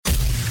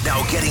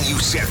getting you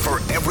set for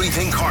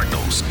everything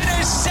Cardinals.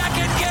 His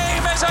second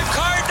game as a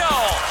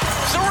Cardinal.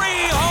 3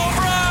 home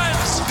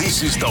runs.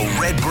 This is the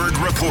Redbird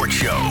Report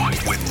Show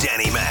with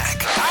Danny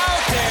Mac.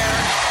 Out there.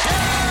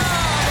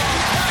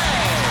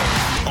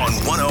 On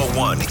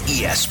 101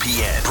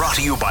 ESPN. Brought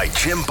to you by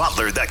Jim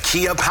Butler, the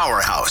Kia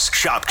Powerhouse.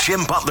 Shop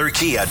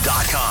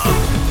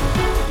JimButlerKia.com.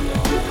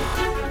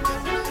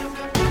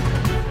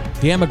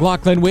 Dan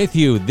McLaughlin with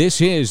you.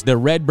 This is the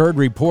Redbird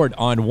Report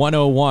on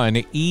 101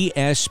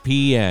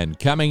 ESPN.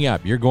 Coming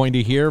up, you're going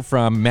to hear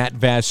from Matt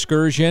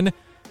Vasgersian,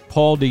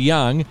 Paul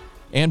DeJong,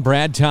 and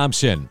Brad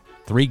Thompson.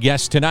 3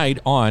 guests tonight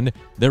on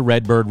the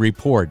Redbird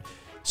Report.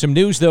 Some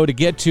news, though, to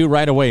get to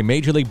right away.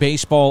 Major League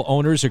Baseball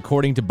owners,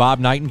 according to Bob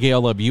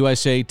Nightingale of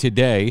USA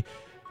Today,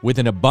 with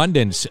an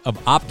abundance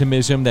of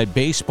optimism that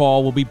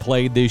baseball will be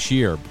played this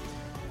year.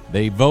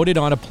 They voted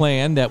on a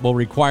plan that will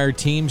require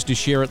teams to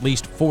share at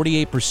least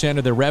 48%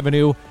 of their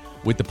revenue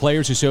with the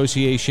Players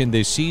Association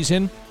this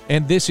season,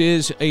 and this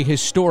is a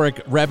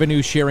historic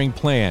revenue-sharing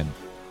plan.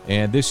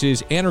 And this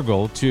is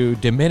integral to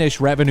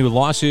diminish revenue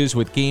losses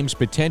with games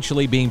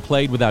potentially being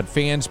played without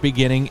fans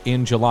beginning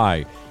in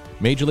July.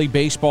 Major League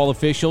Baseball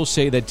officials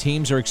say that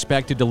teams are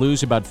expected to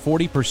lose about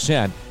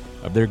 40%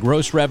 of their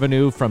gross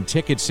revenue from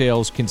ticket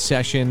sales,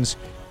 concessions,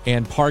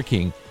 and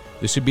parking.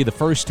 This would be the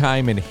first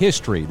time in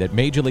history that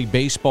Major League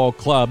Baseball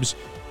clubs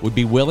would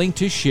be willing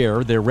to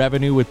share their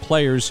revenue with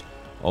players,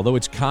 although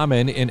it's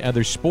common in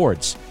other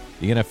sports.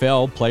 The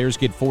NFL, players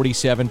get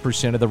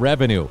 47% of the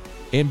revenue.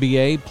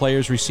 NBA,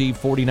 players receive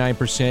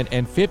 49%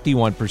 and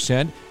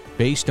 51%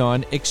 based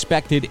on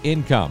expected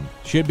income.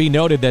 Should be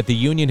noted that the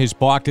union has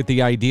balked at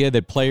the idea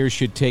that players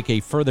should take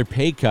a further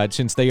pay cut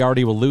since they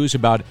already will lose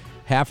about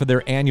half of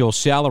their annual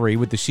salary,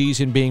 with the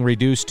season being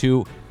reduced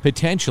to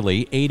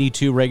potentially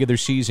 82 regular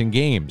season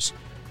games.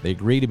 They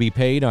agreed to be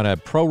paid on a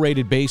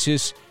prorated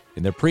basis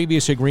in their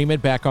previous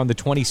agreement back on the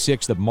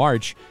 26th of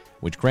March,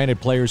 which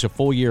granted players a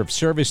full year of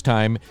service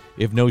time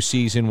if no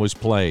season was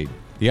played.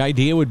 The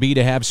idea would be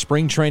to have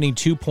Spring Training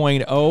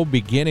 2.0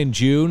 begin in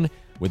June,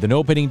 with an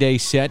opening day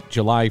set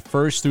July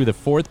 1st through the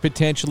 4th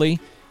potentially.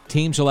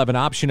 Teams will have an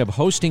option of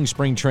hosting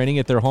spring training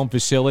at their home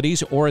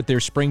facilities or at their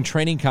spring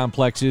training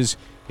complexes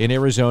in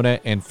Arizona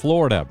and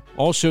Florida.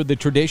 Also, the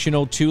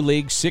traditional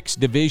 2-league,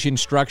 6-division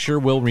structure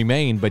will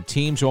remain, but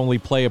teams will only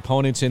play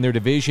opponents in their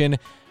division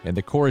and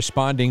the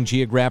corresponding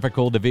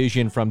geographical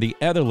division from the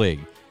other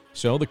league.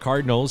 So the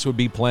Cardinals would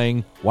be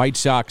playing White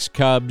Sox,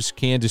 Cubs,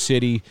 Kansas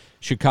City,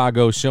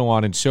 Chicago, so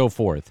on and so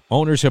forth.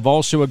 Owners have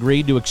also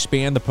agreed to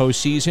expand the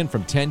postseason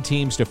from 10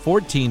 teams to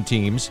 14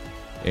 teams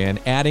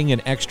and adding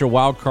an extra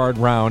wild card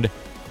round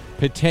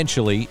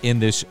potentially in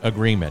this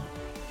agreement.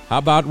 How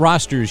about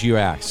rosters, you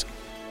ask?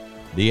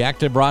 The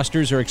active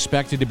rosters are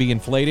expected to be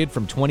inflated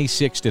from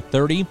 26 to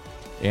 30,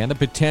 and the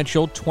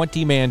potential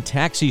 20-man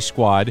taxi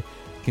squad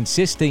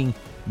consisting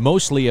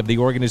mostly of the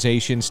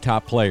organization's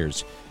top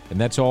players. And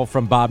that's all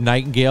from Bob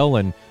Nightingale,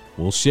 and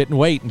we'll sit and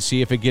wait and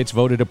see if it gets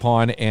voted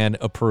upon and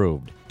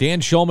approved.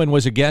 Dan Shulman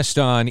was a guest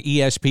on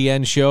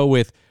ESPN show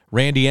with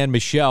Randy and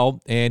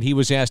Michelle, and he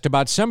was asked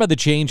about some of the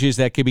changes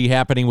that could be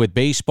happening with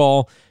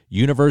baseball,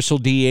 universal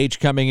DH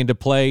coming into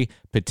play,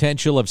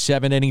 potential of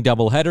 7-inning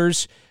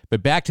doubleheaders.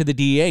 But back to the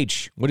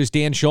DH, what does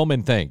Dan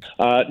Shulman think?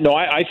 No,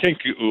 I think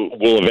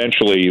we'll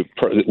eventually,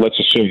 let's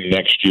assume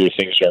next year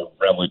things are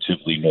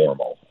relatively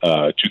normal,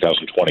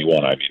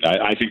 2021, I mean.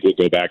 I think we'll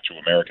go back to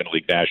American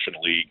League,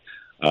 National League,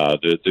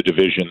 the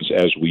divisions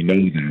as we know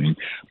them.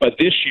 But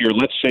this year,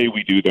 let's say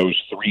we do those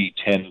 3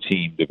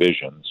 10-team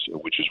divisions,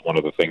 which is one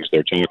of the things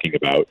they're talking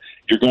about.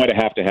 You're going to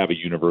have a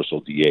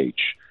universal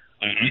DH.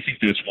 I think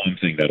that's one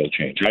thing that'll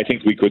change. I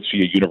think we could see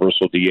a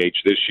universal DH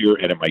this year,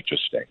 and it might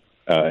just stay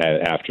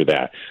after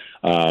that.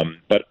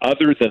 But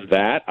other than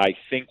that, I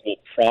think we'll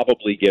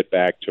probably get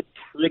back to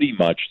pretty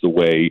much the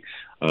way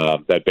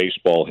that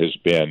baseball has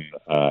been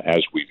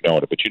as we've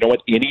known it. But you know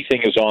what?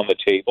 Anything is on the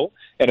table,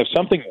 and if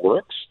something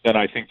works, then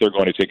I think they're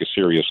going to take a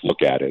serious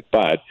look at it.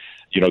 But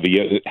you know,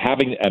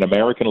 having an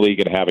American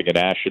League and having a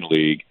National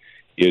League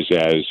is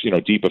as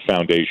deep a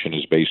foundation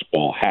as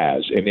baseball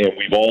has, and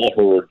we've all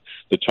heard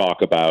the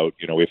talk about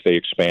if they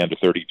expand to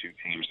 32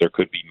 teams, there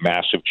could be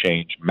massive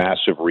change,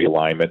 massive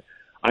realignment.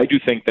 I do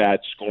think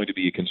that's going to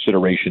be a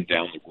consideration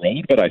down the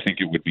road, but I think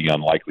it would be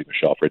unlikely,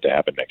 Michelle, for it to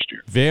happen next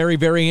year. Very,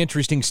 very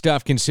interesting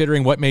stuff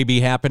considering what may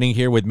be happening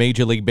here with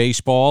Major League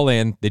Baseball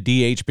and the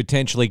DH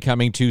potentially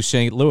coming to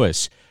St.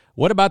 Louis.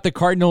 What about the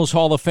Cardinals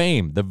Hall of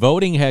Fame? The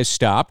voting has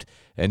stopped,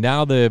 and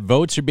now the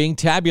votes are being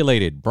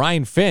tabulated.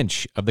 Brian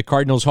Finch of the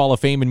Cardinals Hall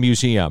of Fame and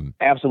Museum.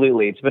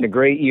 Absolutely. It's been a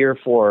great year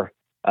for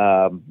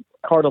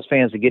Cardinals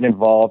fans to get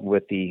involved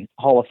with the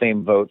Hall of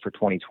Fame vote for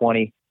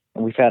 2020,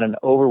 and we've had an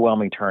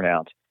overwhelming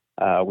turnout.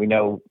 We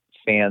know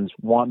fans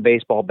want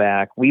baseball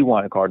back. We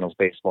want Cardinals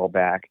baseball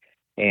back.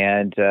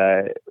 And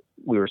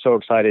we were so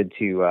excited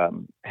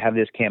to have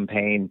this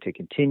campaign to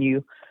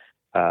continue,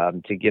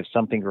 to give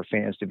something for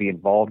fans to be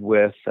involved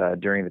with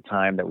during the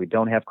time that we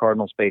don't have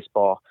Cardinals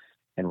baseball.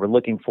 And we're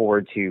looking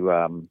forward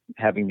to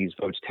having these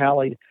votes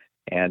tallied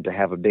and to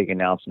have a big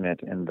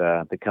announcement in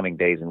the coming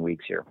days and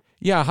weeks here.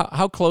 Yeah,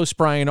 how close,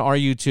 Brian, are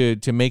you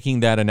to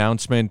making that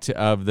announcement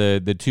of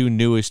the two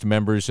newest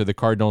members of the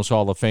Cardinals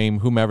Hall of Fame,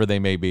 whomever they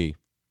may be?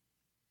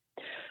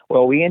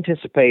 Well, we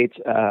anticipate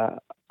a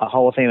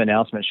Hall of Fame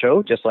announcement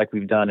show, just like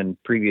we've done in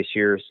previous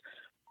years,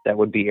 that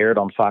would be aired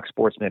on Fox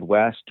Sports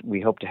Midwest.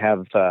 We hope to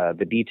have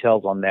the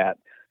details on that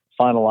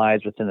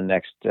finalized within the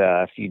next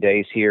few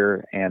days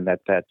here, and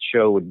that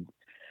show would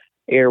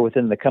air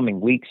within the coming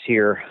weeks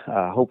here,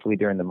 hopefully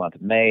during the month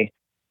of May,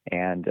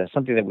 and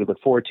something that we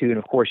look forward to. And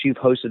of course, you've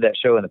hosted that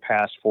show in the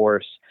past for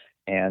us,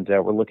 and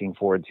we're looking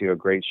forward to a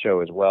great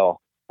show as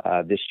well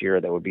this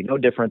year that would be no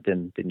different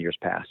than years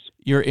past.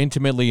 You're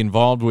intimately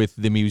involved with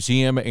the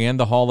museum and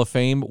the Hall of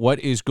Fame. What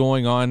is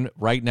going on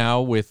right now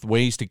with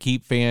ways to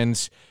keep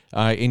fans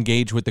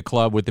engaged with the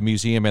club, with the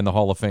museum and the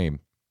Hall of Fame?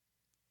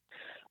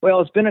 Well,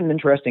 it's been an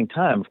interesting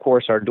time. Of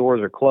course, our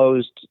doors are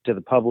closed to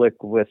the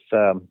public with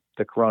the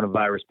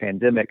coronavirus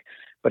pandemic,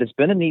 but it's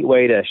been a neat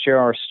way to share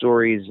our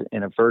stories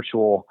in a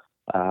virtual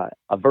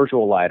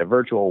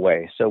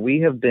way. So we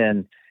have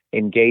been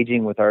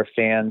engaging with our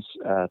fans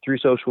through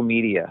social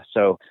media.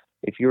 So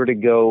if you were to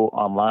go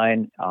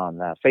online on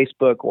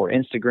Facebook or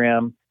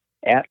Instagram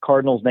at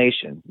Cardinals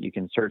Nation, you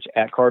can search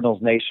at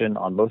Cardinals Nation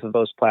on both of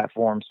those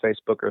platforms,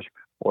 Facebook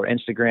or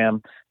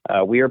Instagram.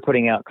 We are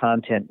putting out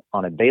content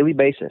on a daily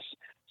basis.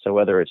 So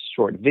whether it's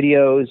short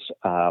videos,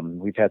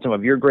 we've had some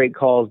of your great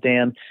calls,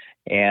 Dan,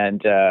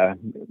 and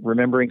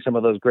remembering some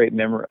of those great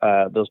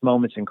those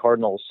moments in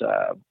Cardinals,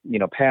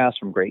 past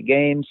from great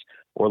games,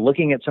 or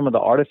looking at some of the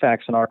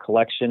artifacts in our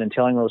collection and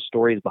telling those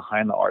stories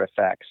behind the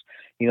artifacts.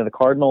 The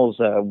Cardinals,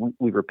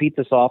 we repeat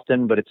this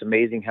often, but it's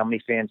amazing how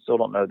many fans still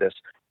don't know this.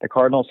 The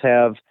Cardinals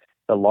have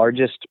the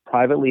largest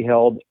privately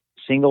held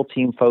single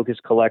team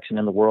focused collection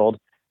in the world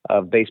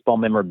of baseball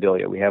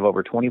memorabilia. We have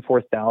over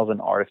 24,000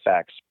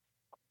 artifacts.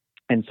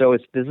 And so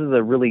this is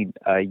a really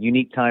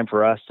unique time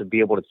for us to be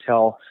able to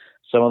tell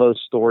some of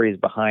those stories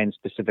behind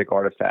specific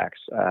artifacts.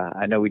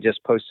 I know we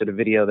just posted a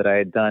video that I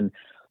had done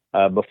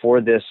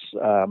before this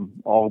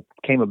all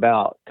came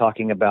about,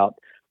 talking about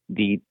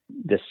the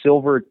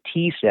silver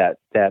tee set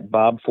that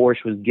Bob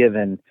Forsch was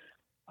given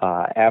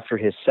after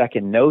his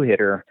second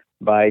no-hitter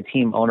by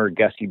team owner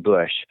Gussie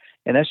Busch.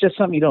 And that's just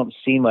something you don't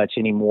see much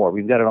anymore.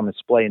 We've got it on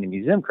display in the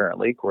museum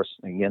currently. Of course,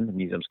 again, the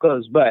museum's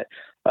closed, but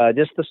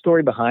just the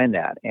story behind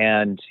that.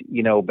 And,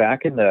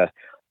 back in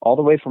all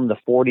the way from the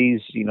 40s,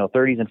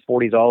 30s and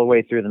 40s, all the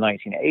way through the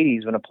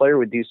 1980s, when a player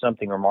would do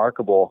something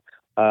remarkable,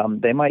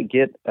 they might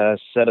get a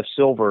set of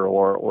silver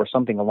or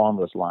something along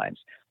those lines.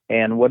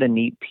 And what a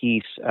neat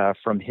piece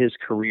from his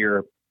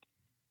career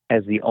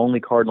as the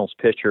only Cardinals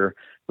pitcher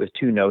with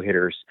two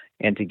no-hitters,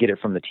 and to get it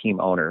from the team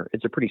owner.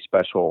 It's a pretty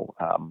special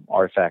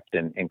artifact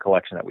and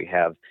collection that we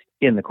have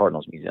in the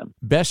Cardinals Museum.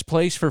 Best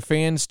place for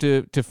fans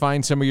to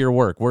find some of your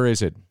work, where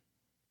is it?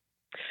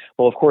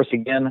 Well, of course,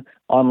 again,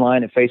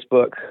 online at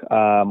Facebook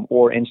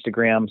or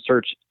Instagram,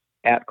 search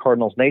at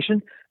Cardinals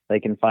Nation. They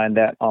can find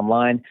that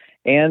online.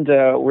 And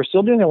we're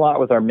still doing a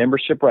lot with our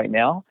membership right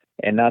now.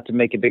 And not to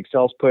make a big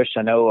sales push,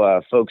 I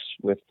know folks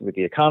with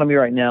the economy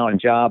right now and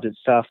jobs and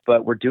stuff,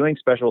 but we're doing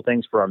special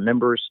things for our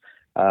members.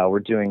 We're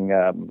doing,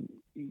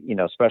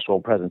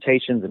 special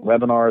presentations and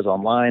webinars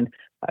online.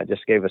 I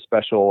just gave a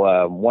special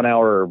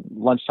 1-hour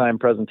lunchtime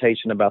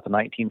presentation about the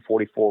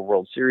 1944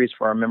 World Series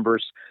for our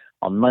members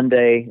on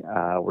Monday.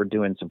 We're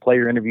doing some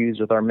player interviews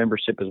with our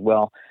membership as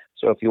well.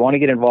 So if you want to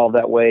get involved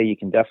that way, you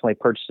can definitely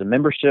purchase a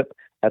membership.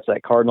 That's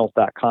at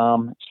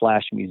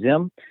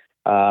cardinals.com/museum.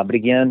 But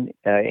again,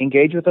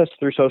 engage with us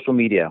through social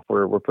media.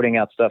 We're putting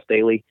out stuff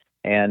daily,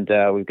 and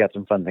we've got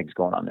some fun things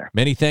going on there.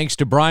 Many thanks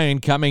to Brian.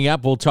 Coming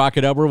up, we'll talk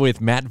it over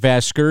with Matt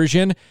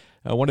Vasgersian,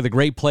 one of the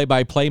great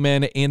play-by-play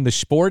men in the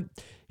sport.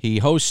 He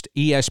hosts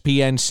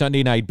ESPN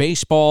Sunday Night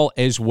Baseball,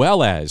 as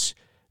well as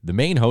the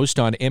main host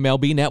on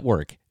MLB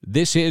Network.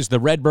 This is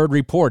the Redbird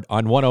Report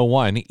on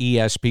 101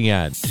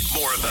 ESPN.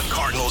 More of the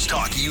Cardinals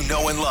talk you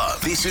know and love.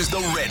 This is the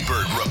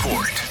Redbird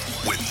Report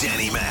with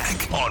Danny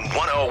Mac on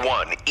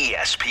 101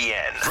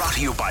 ESPN. Brought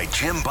to you by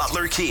Jim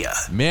Butler Kia.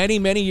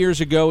 Many years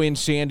ago in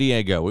San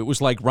Diego, it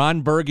was like Ron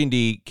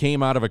Burgundy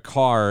came out of a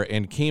car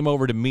and came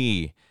over to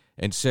me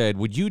and said,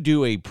 would you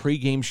do a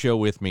pregame show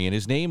with me? And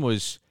his name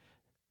was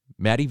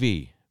Matty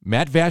V,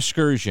 Matt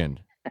Vasgersian,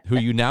 who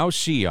you now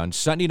see on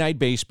Sunday Night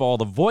Baseball,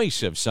 the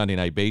voice of Sunday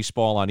Night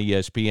Baseball on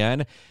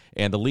ESPN,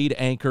 and the lead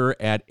anchor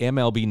at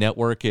MLB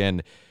Network.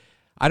 And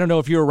I don't know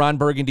if you were Ron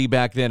Burgundy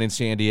back then in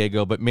San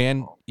Diego, but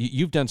man,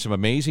 you've done some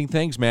amazing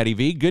things, Matty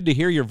V. Good to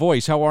hear your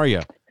voice. How are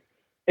you?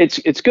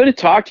 It's good to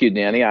talk to you,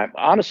 Danny. I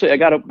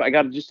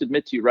gotta just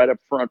admit to you right up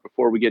front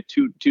before we get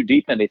too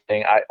deep into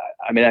anything. I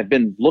mean, I've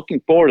been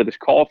looking forward to this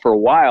call for a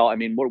while. I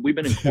mean, we've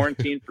been in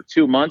quarantine for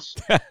 2 months.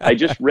 I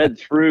just read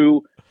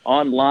through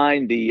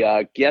online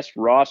the guest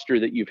roster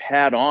that you've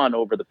had on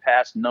over the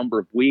past number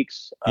of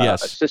weeks.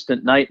 Yes.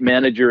 Assistant night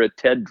manager at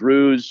Ted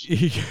Drew's,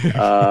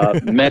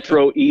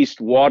 Metro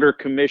East Water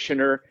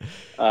Commissioner.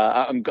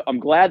 I'm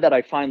glad that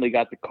I finally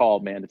got the call,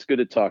 man. It's good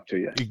to talk to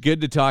you.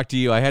 Good to talk to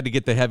you. I had to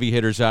get the heavy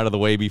hitters out of the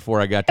way before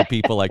I got to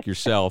people like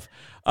yourself.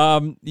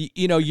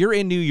 You're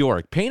in New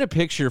York. Paint a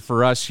picture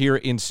for us here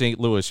in St.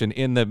 Louis and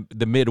in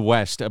the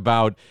Midwest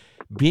about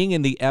being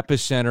in the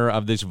epicenter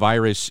of this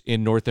virus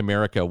in North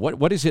America.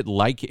 What is it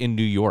like in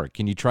New York?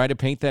 Can you try to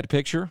paint that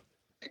picture?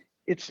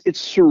 It's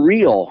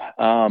surreal.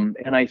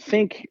 And I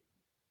think,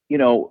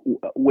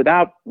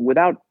 without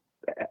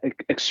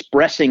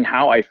expressing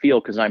how I feel,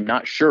 because I'm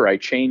not sure, I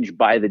change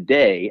by the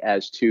day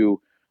as to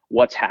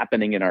what's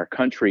happening in our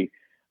country.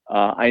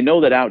 I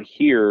know that out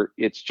here,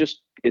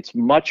 it's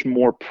much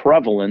more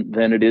prevalent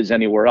than it is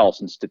anywhere else.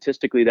 And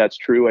statistically, that's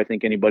true. I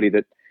think anybody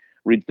that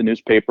reads the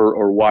newspaper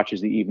or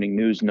watches the evening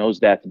news knows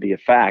that to be a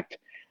fact.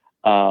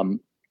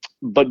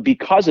 But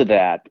because of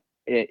that,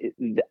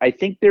 I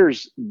think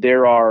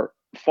there are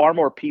far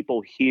more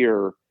people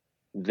here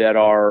that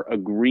are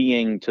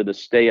agreeing to the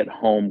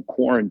stay-at-home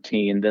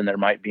quarantine than there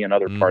might be in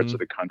other parts of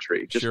the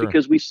country, just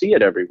because we see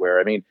it everywhere.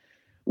 I mean,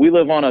 we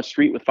live on a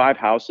street with 5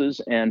 houses,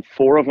 and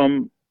 4 of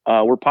them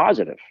were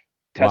positive,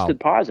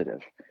 tested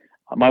positive.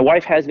 My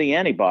wife has the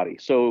antibody,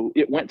 so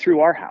it went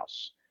through our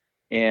house.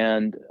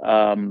 And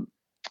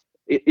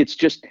it's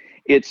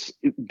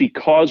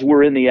because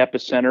we're in the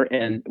epicenter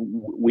and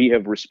we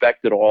have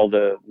respected all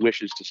the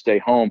wishes to stay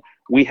home.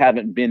 We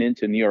haven't been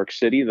into New York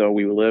City, though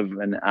we live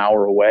an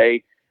hour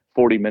away,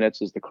 40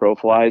 minutes as the crow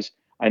flies.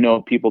 I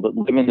know people that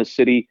live in the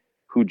city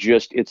who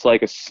it's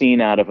like a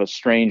scene out of a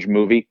strange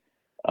movie.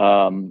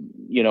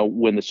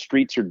 When the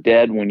streets are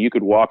dead, when you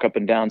could walk up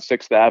and down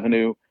 6th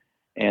Avenue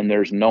and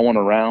there's no one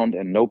around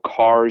and no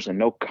cars and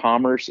no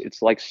commerce,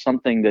 it's like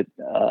something that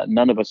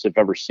none of us have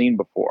ever seen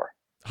before.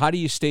 How do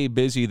you stay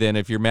busy then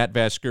if you're Matt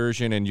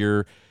Vasgersian and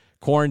you're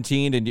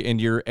quarantined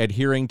and you're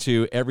adhering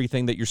to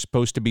everything that you're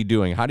supposed to be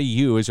doing? How do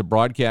you, as a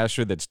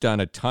broadcaster that's done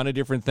a ton of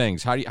different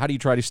things, how do you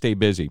try to stay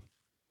busy?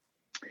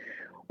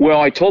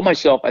 Well, I told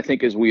myself, I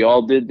think as we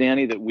all did,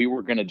 Danny, that we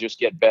were going to just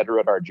get better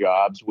at our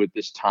jobs with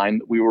this time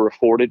that we were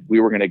afforded. We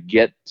were going to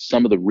get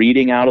some of the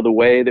reading out of the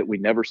way that we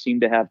never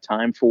seemed to have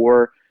time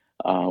for.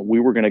 We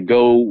were going to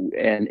go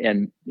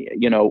and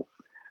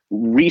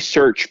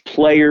research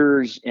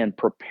players and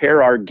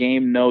prepare our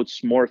game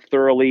notes more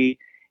thoroughly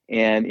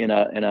and in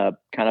a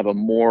kind of a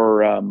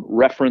more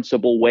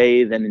referenceable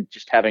way than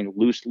just having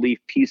loose leaf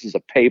pieces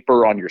of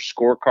paper on your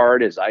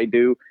scorecard as I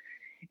do.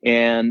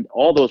 And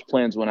all those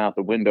plans went out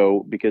the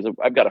window because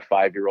I've got a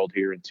 5-year-old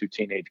here and 2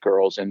 teenage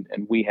girls, and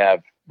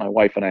my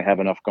wife and I have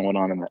enough going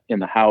on in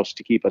the house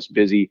to keep us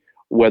busy,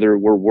 whether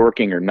we're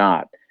working or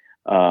not.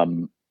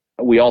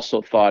 We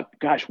also thought,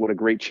 gosh, what a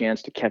great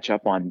chance to catch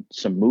up on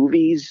some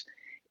movies.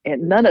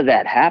 And none of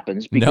that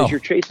happens because you're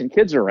chasing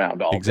kids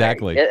around all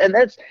exactly. day.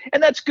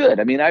 And that's good.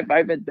 I mean, I've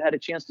had a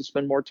chance to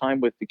spend more time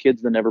with the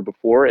kids than ever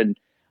before. And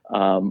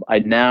I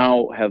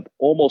now have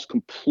almost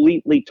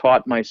completely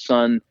taught my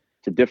son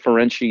to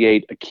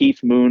differentiate a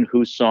Keith Moon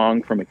Who's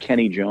song from a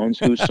Kenny Jones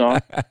Who's song.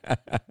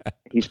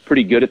 He's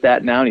pretty good at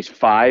that now, and he's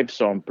 5,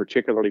 so I'm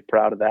particularly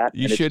proud of that.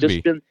 You should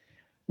be.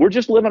 We're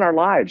just living our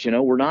lives,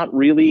 we're not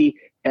really,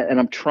 and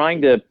I'm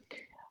trying to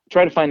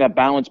find that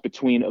balance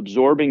between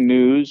absorbing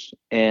news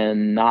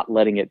and not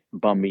letting it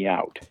bum me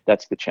out.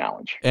 That's the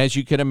challenge. As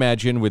you can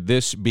imagine, with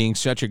this being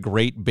such a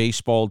great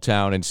baseball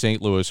town in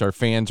St. Louis, our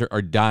fans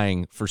are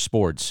dying for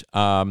sports.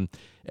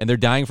 And they're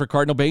dying for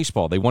Cardinal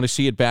baseball. They want to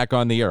see it back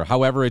on the air,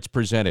 however it's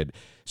presented.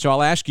 So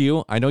I'll ask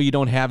you, I know you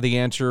don't have the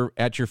answer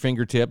at your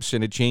fingertips,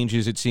 and it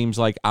changes, it seems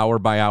like, hour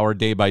by hour,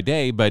 day by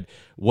day, but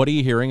what are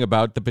you hearing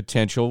about the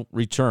potential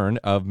return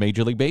of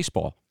Major League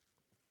Baseball?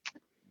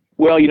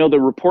 Well, the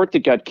report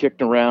that got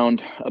kicked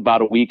around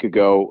about a week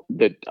ago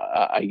that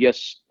I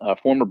guess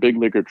former big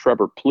leaguer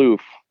Trevor Plouffe,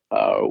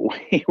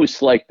 he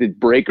was like the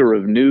breaker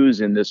of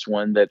news in this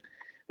one, that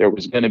there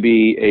was going to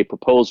be a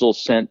proposal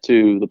sent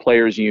to the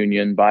Players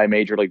Union by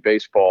Major League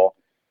Baseball,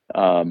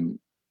 and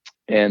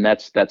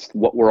that's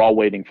what we're all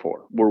waiting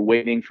for. We're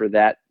waiting for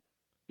that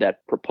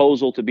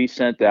proposal to be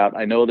sent out.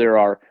 I know there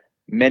are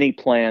many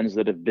plans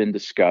that have been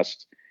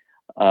discussed.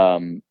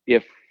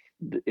 If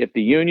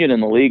the union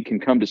and the league can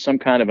come to some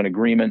kind of an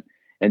agreement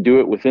and do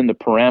it within the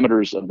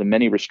parameters of the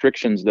many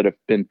restrictions that have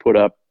been put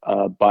up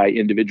by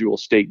individual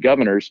state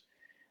governors,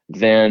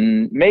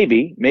 then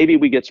maybe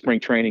we get spring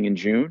training in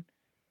June.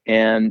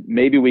 And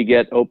maybe we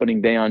get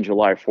opening day on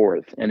July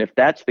 4th. And if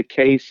that's the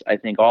case, I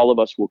think all of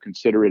us will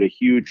consider it a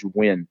huge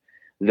win.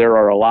 There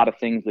are a lot of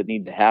things that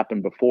need to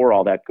happen before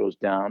all that goes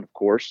down, of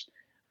course.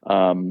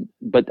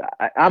 But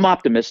I'm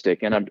optimistic,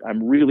 and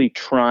I'm really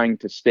trying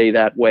to stay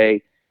that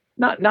way,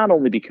 not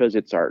only because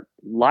it's our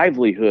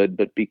livelihood,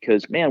 but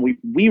because, man,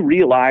 we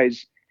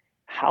realize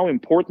how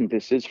important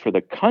this is for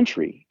the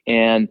country.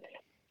 And,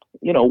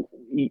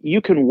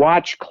 you can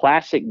watch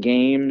classic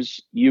games,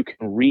 you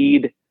can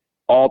read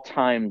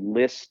all-time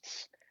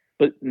lists,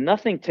 but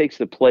nothing takes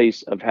the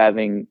place of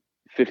having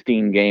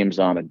 15 games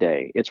on a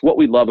day. It's what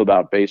we love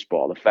about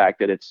baseball, the fact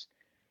that its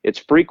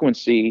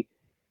frequency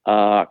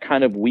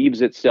kind of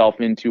weaves itself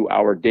into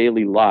our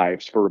daily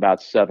lives for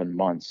about 7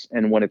 months.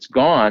 And when it's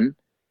gone,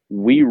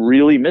 we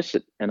really miss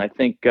it. And I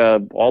think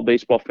all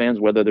baseball fans,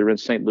 whether they're in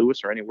St. Louis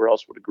or anywhere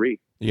else, would agree.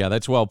 Yeah,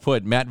 that's well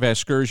put. Matt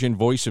Vasgersian,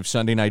 voice of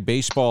Sunday Night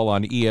Baseball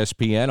on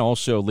ESPN,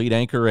 also lead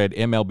anchor at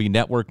MLB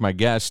Network, my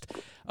guest.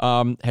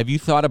 Have you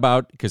thought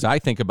about, because I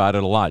think about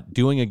it a lot,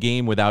 doing a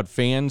game without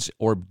fans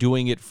or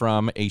doing it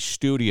from a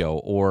studio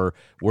or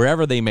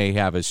wherever they may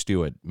have us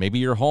do it? Maybe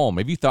your home.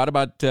 Have you thought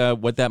about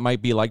what that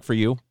might be like for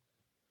you?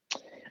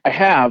 I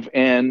have,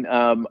 and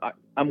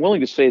I'm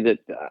willing to say that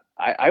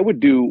I would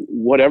do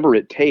whatever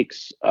it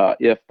takes.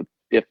 If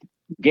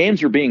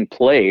games are being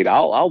played,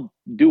 I'll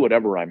do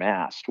whatever I'm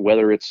asked,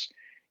 whether it's,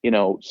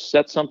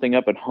 set something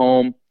up at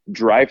home,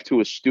 drive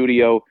to a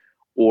studio,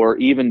 or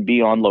even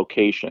be on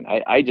location.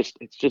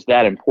 It's just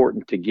that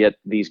important to get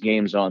these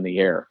games on the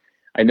air.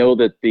 I know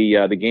that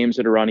the games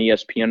that are on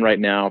ESPN right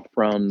now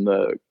from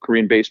the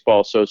Korean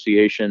Baseball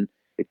Association,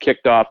 it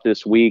kicked off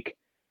this week.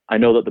 I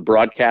know that the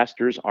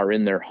broadcasters are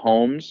in their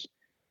homes.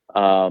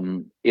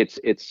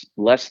 It's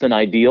less than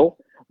ideal,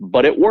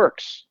 but it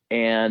works.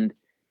 And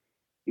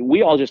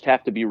we all just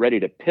have to be ready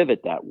to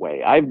pivot that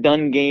way. I've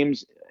done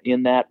games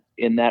in that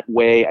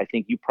way. I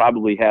think you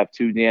probably have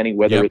too, Danny,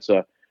 whether it's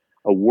a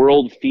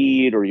world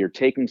feed or you're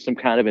taking some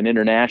kind of an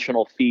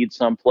international feed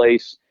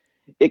someplace.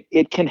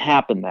 It can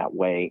happen that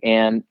way.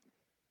 And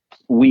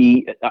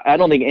I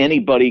don't think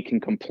anybody can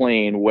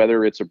complain,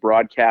 whether it's a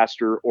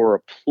broadcaster or a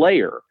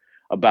player,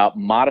 about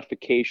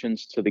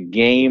modifications to the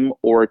game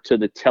or to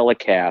the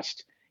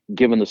telecast,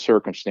 given the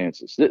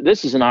circumstances.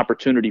 This is an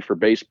opportunity for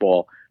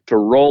baseball to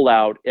roll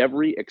out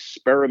every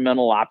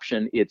experimental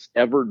option it's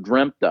ever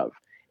dreamt of.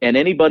 And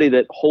anybody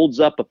that holds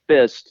up a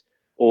fist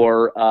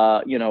or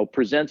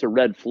presents a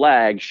red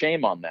flag,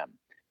 shame on them.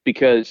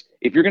 Because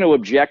if you're going to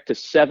object to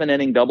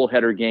 7-inning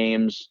doubleheader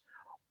games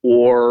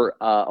or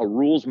a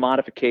rules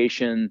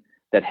modification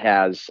that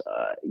has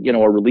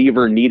a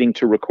reliever needing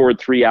to record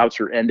 3 outs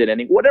or end an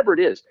inning, whatever it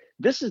is,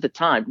 this is the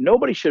time.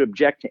 Nobody should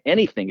object to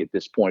anything at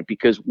this point,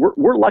 because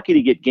we're lucky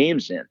to get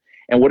games in.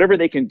 And whatever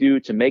they can do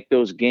to make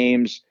those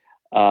games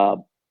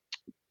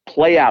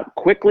play out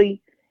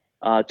quickly,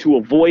 to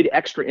avoid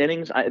extra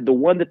innings. The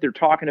one that they're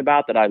talking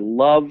about that I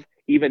love,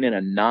 even in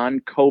a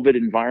non-COVID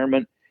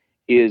environment,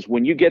 is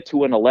when you get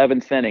to an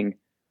 11th inning,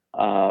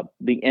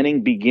 the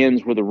inning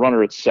begins with a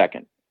runner at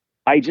second.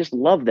 I just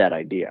love that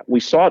idea. We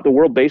saw at the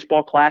World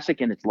Baseball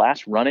Classic in its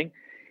last running.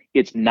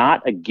 It's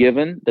not a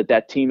given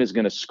that team is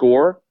going to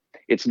score.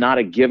 It's not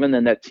a given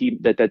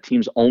that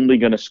team's only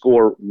going to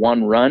score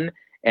 1 run,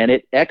 and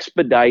it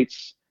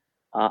expedites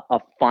a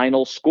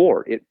final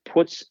score. It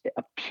puts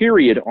a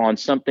period on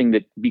something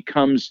that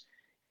becomes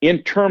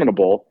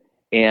interminable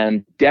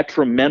and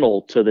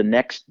detrimental to the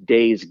next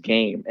day's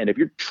game. And if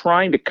you're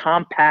trying to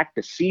compact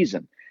the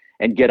season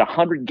and get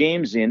 100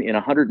 games in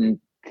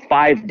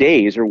 105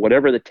 days or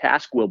whatever the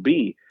task will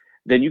be,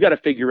 then you got to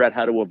figure out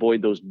how to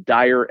avoid those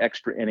dire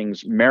extra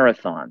innings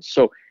marathons.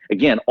 So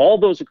again, all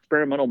those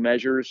experimental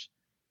measures,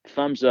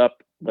 thumbs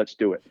up, let's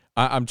do it.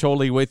 I'm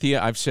totally with you.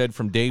 I've said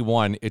from day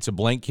one, it's a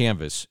blank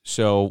canvas.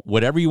 So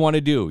whatever you want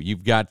to do,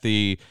 you've got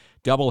the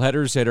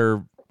doubleheaders that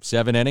are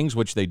 7 innings,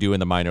 which they do in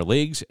the minor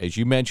leagues. As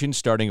you mentioned,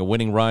 starting a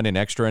winning run and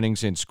extra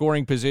innings in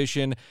scoring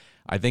position.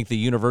 I think the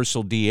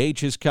universal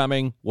DH is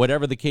coming,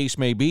 whatever the case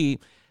may be.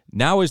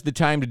 Now is the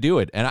time to do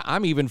it. And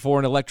I'm even for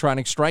an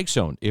electronic strike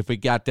zone if it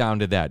got down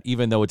to that,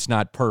 even though it's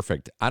not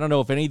perfect. I don't know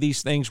if any of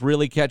these things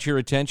really catch your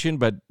attention,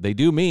 but they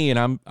do me,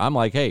 and I'm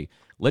like, hey,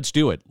 let's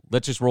do it.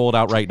 Let's just roll it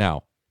out right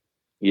now.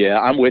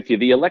 Yeah, I'm with you.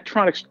 The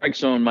electronic strike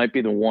zone might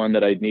be the one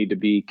that I'd need to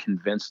be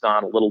convinced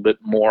on a little bit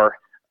more.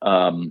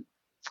 I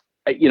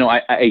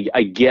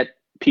get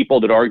people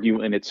that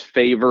argue in its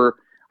favor.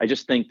 I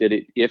just think that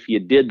if you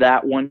did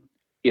that one,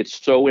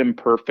 it's so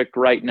imperfect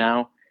right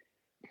now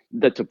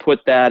that to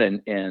put that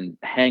and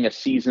hang a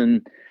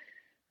season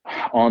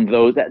on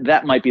those,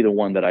 that might be the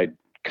one that I'd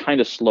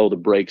kind of slow the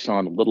brakes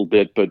on a little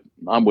bit. But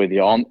I'm with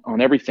you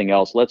on everything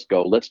else. Let's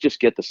go. Let's just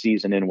get the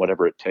season in,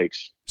 whatever it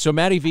takes. So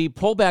Matty V,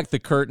 pull back the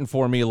curtain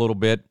for me a little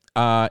bit,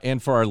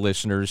 and for our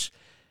listeners.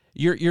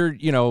 You're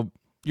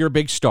a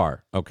big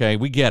star. Okay,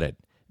 we get it.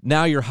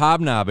 Now you're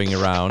hobnobbing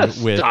around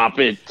with Stop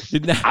it.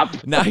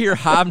 Now you're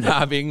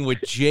hobnobbing with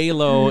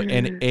J-Lo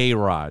and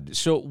A-Rod.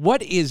 So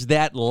what is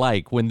that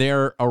like when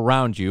they're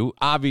around you?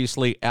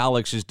 Obviously,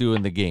 Alex is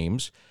doing the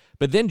games,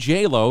 but then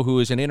J-Lo, who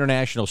is an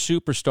international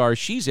superstar,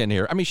 she's in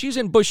here. I mean, she's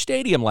in Busch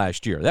Stadium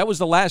last year. That was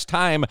the last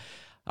time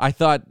I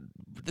thought,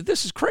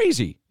 this is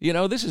crazy.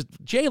 This is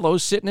J-Lo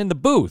sitting in the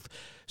booth.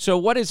 So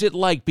what is it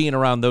like being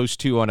around those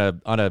two on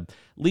a at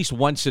least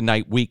once a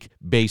night week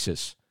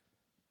basis?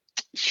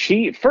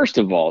 First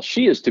of all,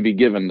 she is to be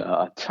given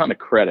a ton of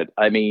credit.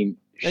 I mean,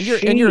 and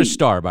you're a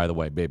star, by the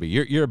way, baby.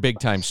 You're a big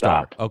time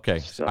star. Okay,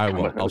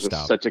 I'll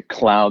stop. Such a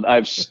clown.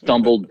 I've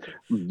stumbled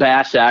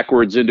bass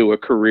backwards into a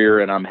career,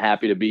 and I'm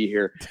happy to be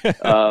here.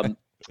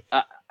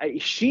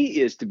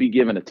 She is to be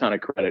given a ton of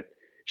credit.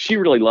 She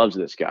really loves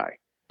this guy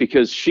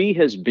because she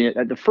has been,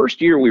 the first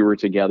year we were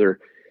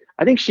together,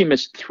 I think she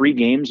missed 3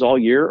 games all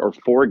year or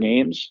 4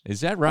 games.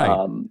 Is that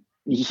right?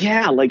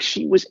 Yeah, like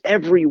she was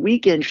every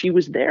weekend she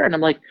was there. And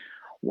I'm like,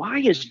 why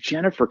is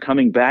Jennifer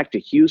coming back to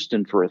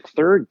Houston for a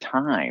 3rd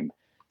time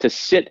to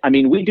sit? I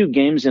mean, we do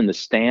games in the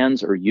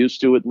stands, or used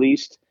to at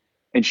least,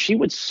 and she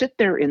would sit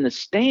there in the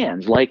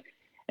stands, like,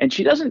 and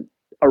she doesn't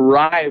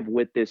arrive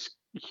with this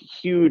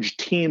huge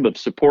team of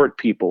support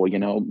people. You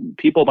know,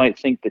 people might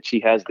think that she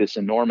has this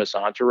enormous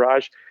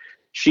entourage.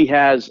 She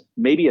has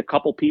maybe a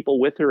couple people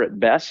with her at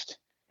best,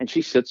 and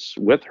she sits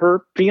with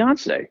her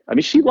fiance. I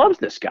mean, she loves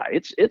this guy.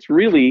 It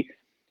really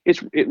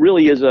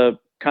is a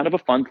kind of a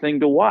fun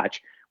thing to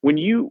watch. When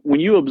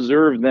you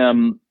observe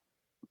them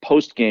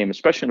post game,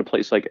 especially in a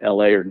place like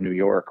LA or New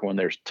York, when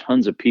there's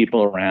tons of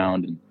people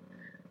around and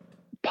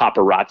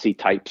paparazzi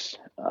types,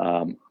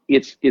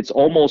 it's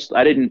almost,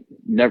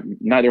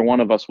 neither one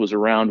of us was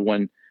around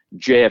when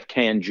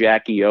JFK and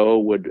Jackie O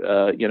would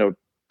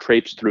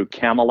traipse through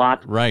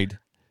Camelot. Right.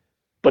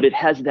 But it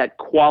has that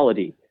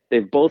quality.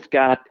 They're both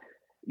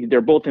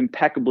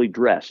impeccably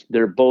dressed.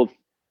 They're both,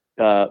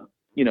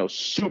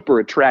 super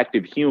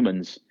attractive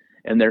humans,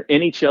 and they're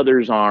in each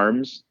other's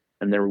arms,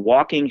 and they're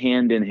walking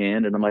hand in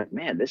hand. And I'm like,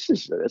 man, this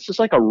is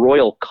like a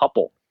royal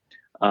couple.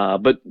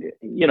 But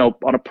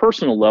on a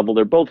personal level,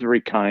 they're both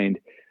very kind.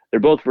 They're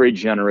both very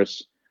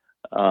generous.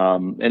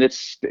 And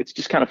it's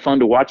just kind of fun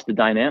to watch the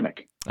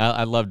dynamic.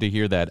 I love to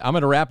hear that. I'm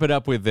going to wrap it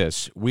up with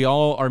this. We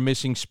all are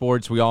missing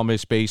sports. We all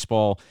miss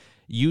baseball.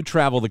 You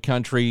travel the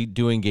country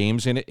doing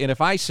games, and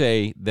if I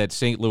say that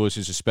St. Louis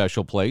is a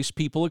special place,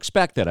 people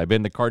expect that. I've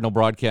been the Cardinal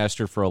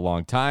broadcaster for a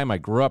long time. I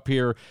grew up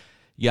here,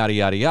 yada,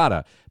 yada,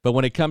 yada. But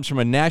when it comes from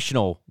a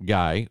national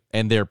guy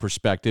and their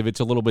perspective, it's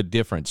a little bit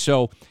different.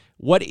 So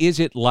what is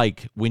it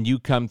like when you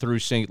come through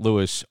St.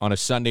 Louis on a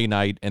Sunday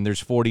night and there's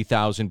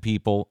 40,000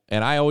 people?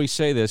 And I always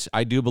say this,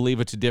 I do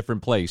believe it's a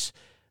different place.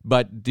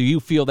 But do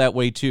you feel that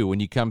way too when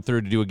you come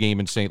through to do a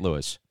game in St.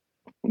 Louis?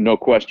 No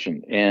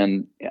question.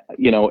 And,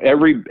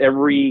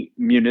 every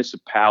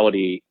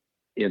municipality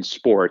in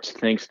sports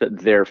thinks that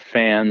their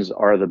fans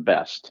are the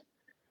best.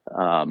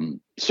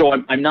 So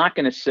I'm not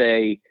going to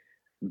say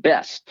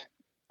best.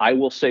 I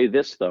will say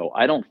this, though.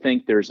 I don't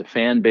think there's a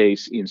fan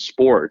base in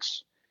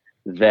sports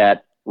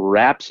that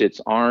wraps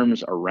its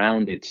arms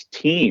around its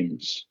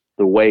teams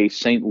the way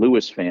St.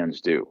 Louis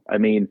fans do. I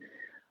mean,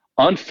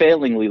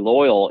 unfailingly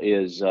loyal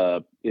is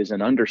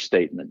an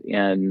understatement.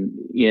 And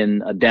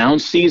in a down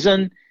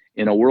season,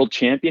 in a World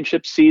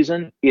Championship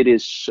season,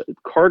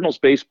 Cardinals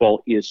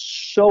baseball is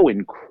so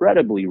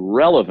incredibly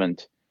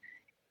relevant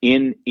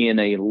in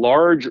a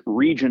large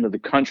region of the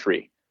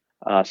country,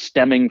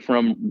 stemming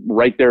from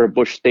right there at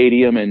Busch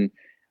Stadium and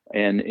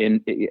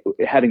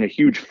having a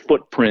huge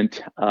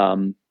footprint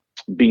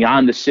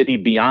beyond the city,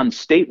 beyond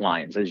state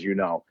lines, as you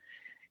know.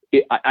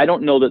 I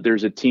don't know that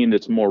there's a team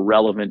that's more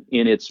relevant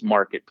in its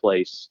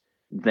marketplace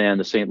than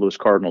the St. Louis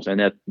Cardinals,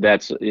 and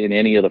that's in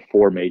any of the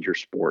 4 major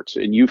sports.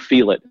 And you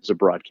feel it as a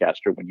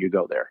broadcaster when you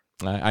go there.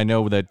 I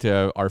know that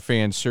our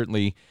fans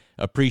certainly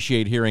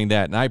appreciate hearing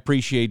that, and I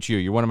appreciate you.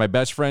 You're one of my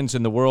best friends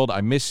in the world.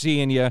 I miss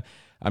seeing you.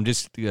 I'm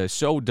just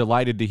so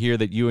delighted to hear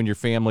that you and your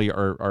family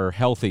are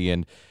healthy,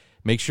 and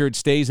make sure it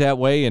stays that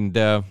way, and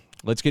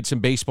let's get some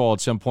baseball at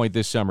some point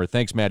this summer.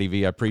 Thanks, Matty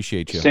V. I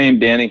appreciate you. Same,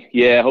 Danny.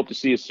 Yeah, I hope to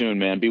see you soon,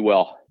 man. Be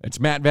well.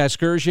 It's Matt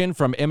Vasgersian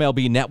from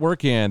MLB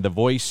Network and the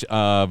voice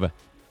of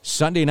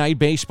Sunday Night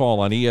Baseball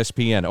on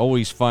ESPN.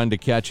 Always fun to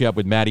catch up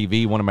with Matty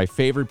V, one of my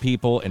favorite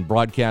people and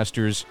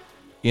broadcasters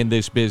in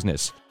this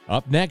business.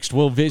 Up next,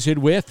 we'll visit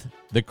with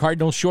the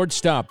Cardinal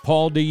shortstop,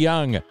 Paul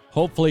DeJong.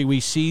 Hopefully we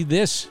see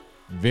this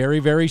very,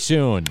 very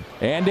soon.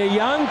 And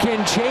DeJong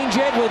can change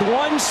it with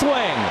one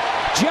swing.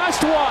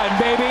 Just one,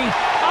 baby.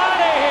 Out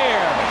of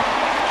here.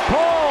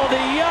 Paul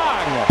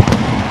DeJong.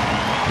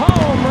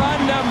 Home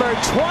run number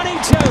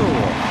 22.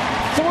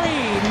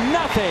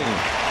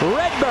 3-0.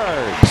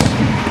 Redbirds.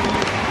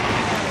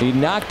 He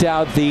knocked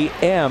out the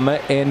M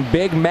in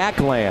Big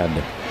Mac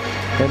Land.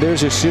 And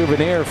there's a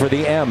souvenir for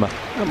the M.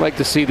 I'd like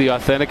to see the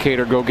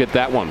authenticator go get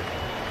that one.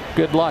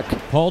 Good luck.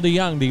 Paul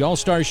DeJong, the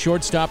all-star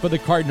shortstop of the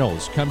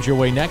Cardinals, comes your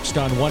way next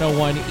on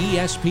 101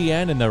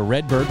 ESPN and the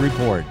Redbird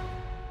Report.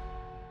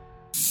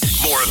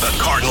 More of the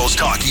Cardinals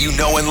talk you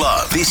know and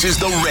love. This is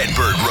the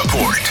Redbird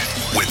Report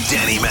with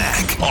Danny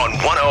Mac on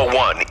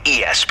 101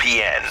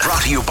 ESPN.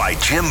 Brought to you by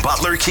Jim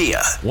Butler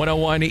Kia.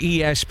 101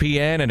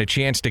 ESPN and a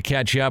chance to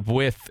catch up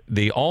with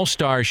the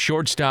all-star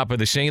shortstop of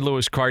the St.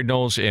 Louis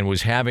Cardinals and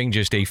was having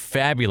just a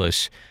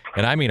fabulous,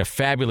 and I mean a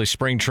fabulous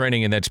spring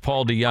training, and that's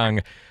Paul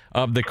DeJong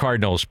of the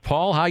Cardinals.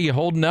 Paul, how you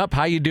holding up?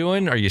 How you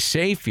doing? Are you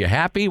safe? You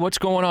happy? What's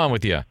going on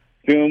with you?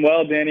 Doing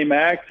well, Danny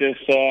Mac. Just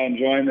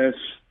enjoying this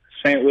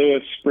St.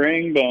 Louis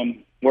spring.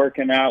 Been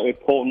working out with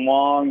Colton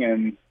Wong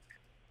and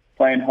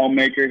playing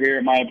homemaker here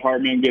at my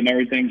apartment, getting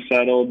everything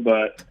settled.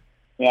 But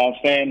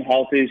staying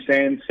healthy,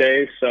 staying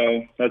safe.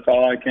 So that's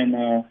all I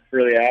can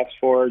really ask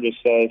for.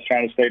 Just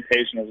trying to stay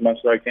patient as much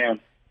as I can.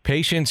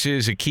 Patience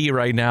is a key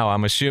right now.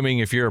 I'm assuming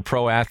if you're a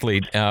pro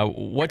athlete,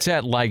 what's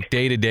that like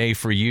day to day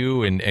for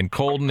you and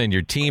Colton and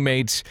your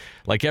teammates?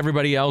 Like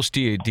everybody else,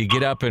 do you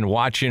get up and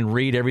watch and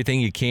read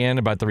everything you can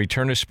about the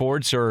return of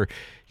sports, or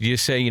do you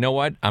say, you know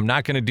what, I'm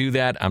not going to do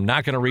that. I'm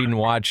not going to read and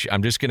watch.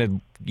 I'm just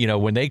going to,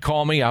 when they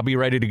call me, I'll be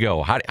ready to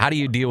go. How do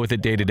you deal with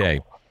it day to day?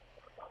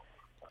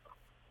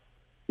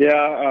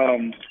 Yeah,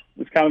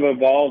 it's kind of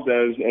evolved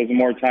as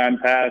more time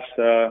passed.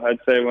 I'd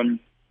say when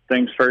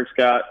things first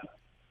got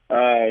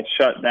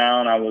shut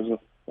down, I was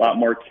a lot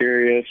more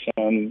curious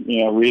and,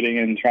 reading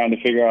and trying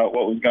to figure out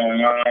what was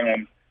going on.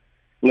 And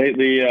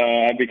lately,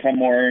 I've become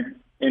more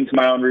into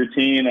my own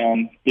routine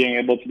on being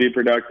able to be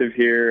productive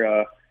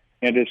here.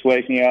 Just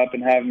waking up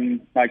and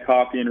having my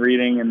coffee and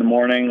reading in the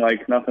morning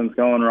like nothing's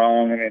going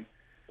wrong. And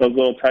those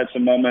little types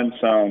of moments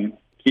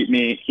keep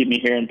me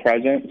here and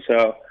present.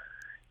 So,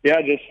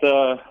 yeah,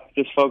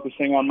 just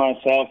focusing on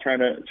myself, trying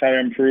to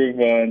improve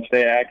and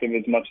stay active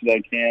as much as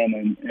I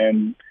can,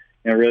 and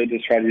really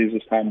just try to use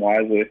this time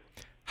wisely.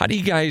 How do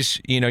you guys,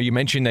 you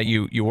mentioned that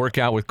you work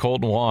out with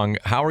Colton Wong.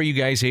 How are you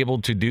guys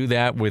able to do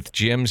that with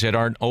gyms that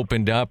aren't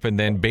opened up, and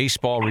then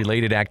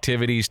baseball-related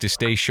activities to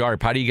stay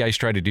sharp? How do you guys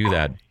try to do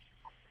that?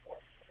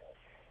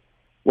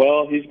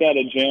 Well, he's got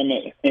a gym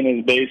in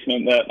his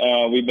basement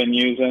that we've been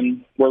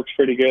using. Works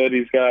pretty good.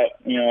 He's got,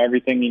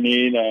 everything you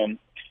need.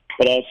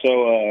 But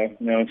also,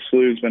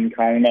 SLU's been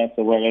kind enough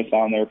to let us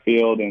on their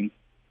field, and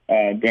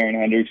Darren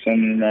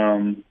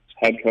Hendrickson,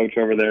 head coach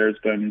over there, has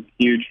been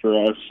huge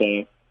for us,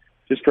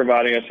 just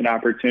providing us an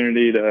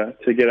opportunity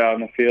to get out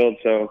in the field.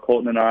 So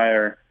Colton and I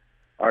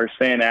are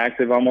staying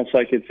active, almost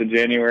like it's a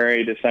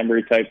January,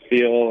 December type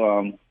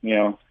feel.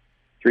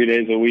 3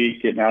 days a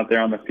week, getting out there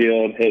on the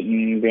field,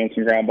 hitting, doing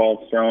some ground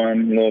balls,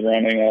 throwing,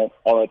 running,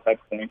 all that type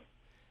of thing.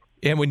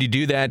 And when you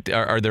do that,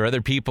 are there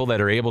other people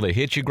that are able to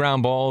hit you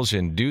ground balls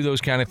and do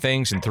those kind of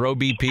things and throw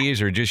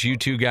BPs, or just you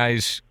two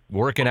guys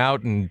working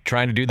out and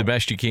trying to do the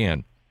best you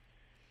can?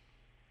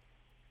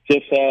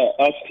 Just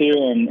us two,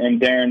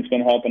 and Darren's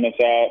been helping us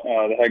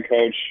out, the head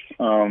coach.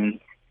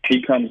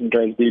 He comes and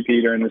throws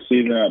BP during the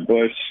season at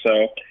Bush,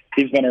 so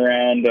he's been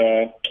around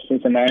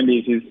since the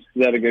 90s. He's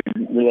had a good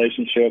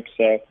relationship,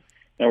 so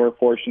we're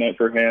fortunate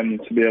for him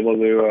to be able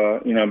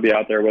to be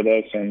out there with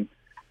us, and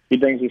he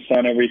brings his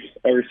son every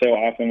so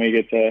often. We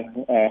get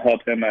to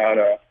help him out.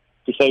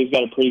 Just so he's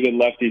got a pretty good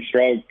lefty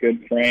stroke,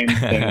 good frame.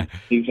 And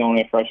he's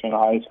only a freshman in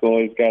high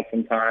school. He's got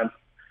some time.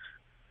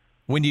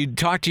 When you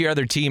talk to your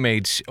other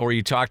teammates or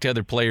you talk to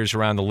other players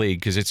around the league,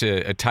 because it's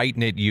a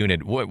tight-knit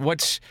unit,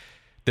 what's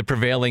the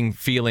prevailing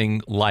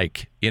feeling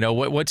like?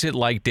 What's it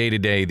like day to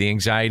day, the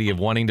anxiety of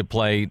wanting to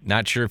play,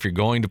 not sure if you're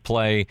going to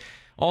play,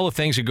 all the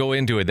things that go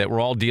into it that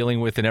we're all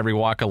dealing with in every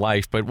walk of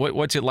life, but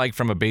what's it like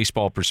from a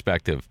baseball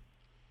perspective?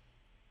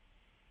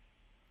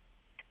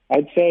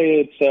 I'd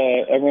say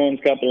it's everyone's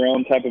got their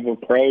own type of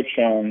approach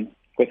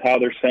with how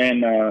they're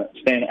staying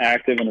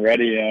active and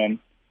ready.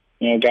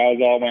 Guys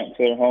all went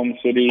to their home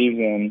cities,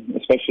 and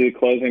especially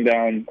closing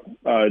down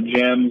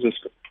gyms,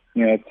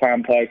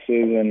 complexes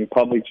and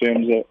public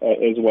gyms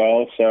as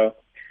well. So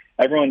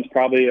everyone's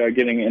probably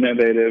getting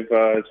innovative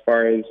as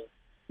far as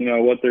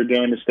what they're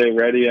doing to stay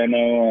ready. I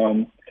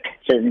know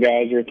certain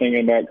guys are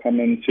thinking about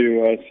coming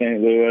to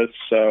St. Louis.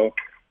 So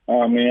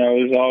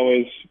there's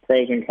always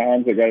pros and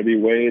cons that got to be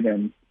weighed,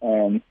 and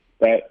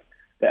that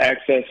the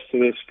access to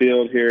this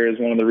field here is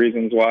one of the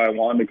reasons why I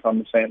wanted to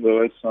come to St.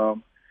 Louis.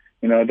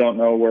 I don't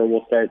know where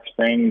we'll start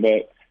spring,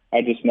 but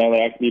I just know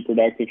that I can be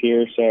productive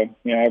here. So,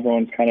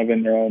 everyone's kind of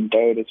in their own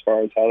boat as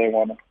far as how they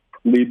want to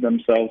lead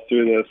themselves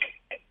through this.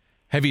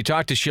 Have you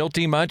talked to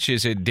Schilty much?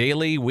 Is it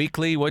daily,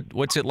 weekly?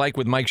 What's it like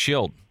with Mike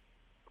Schilt?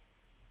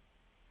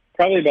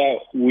 Probably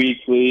about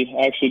weekly.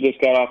 I actually just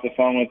got off the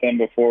phone with him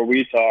before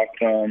we talked.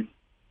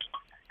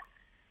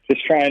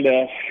 Just trying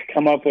to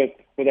come up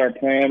with our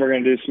plan. We're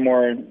going to do some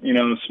more,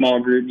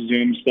 small group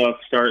Zoom stuff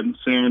starting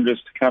soon,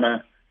 just to kind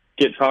of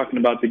get talking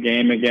about the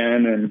game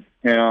again. And,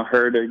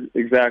 heard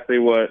exactly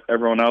what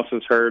everyone else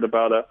has heard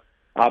about a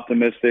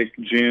optimistic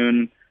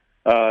June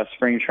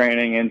spring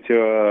training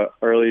into a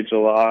early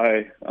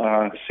July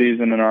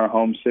season in our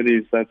home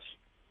cities. That's,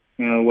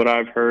 what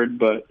I've heard,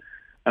 but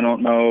I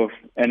don't know if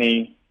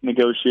any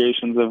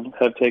negotiations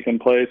have taken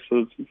place.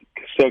 So it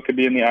still could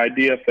be in the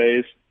idea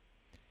phase.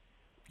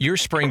 Your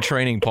spring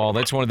training, Paul,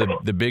 that's one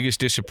of the biggest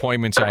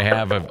disappointments I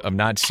have of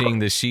not seeing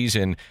this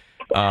season.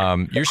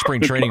 Your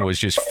spring training was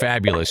just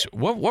fabulous.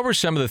 What were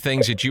some of the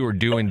things that you were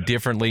doing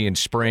differently in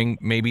spring,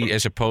 maybe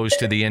as opposed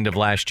to the end of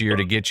last year,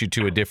 to get you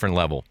to a different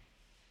level?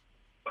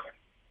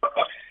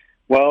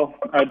 Well,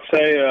 I'd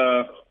say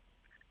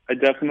I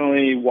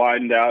definitely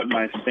widened out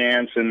my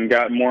stance and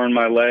got more in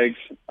my legs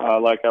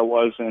like I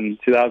was in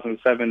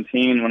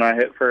 2017 when I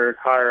hit for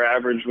higher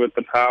average with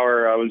the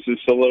power. I was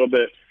just a little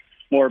bit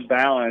more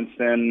balanced,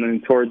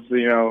 and towards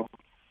the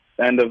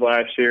end of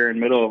last year and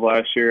middle of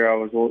last year, I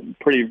was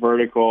pretty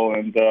vertical,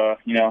 and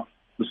it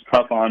was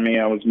tough on me.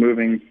 I was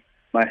moving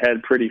my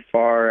head pretty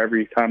far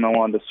every time I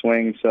wanted to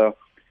swing, so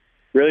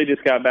really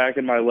just got back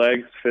in my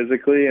legs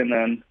physically, and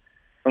then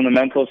from the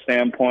mental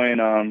standpoint,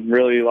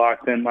 really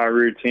locked in my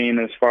routine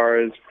as far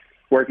as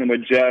working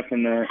with Jeff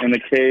in the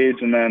cage,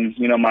 and then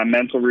my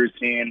mental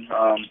routine.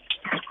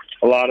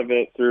 A lot of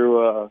it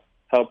through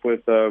help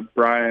with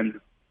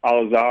Brian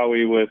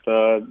Alazawi with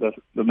the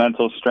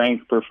mental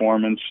strength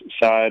performance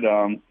side.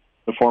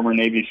 The former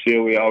Navy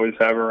SEAL we always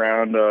have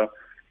around,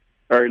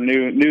 or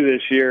new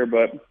this year,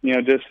 but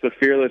just the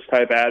fearless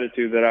type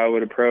attitude that I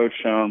would approach,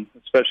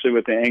 especially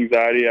with the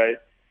anxiety I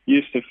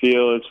used to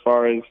feel as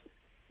far as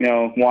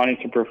wanting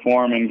to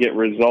perform and get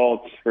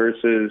results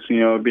versus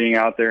being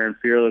out there and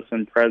fearless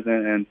and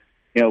present and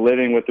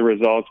living with the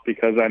results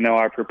because I know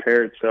I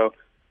prepared. So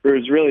it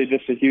was really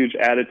just a huge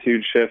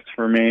attitude shift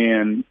for me,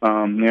 and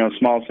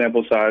small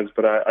sample size,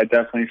 but I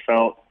definitely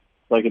felt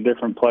like a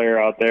different player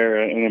out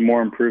there and a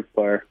more improved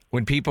player.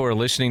 When people are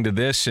listening to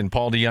this, and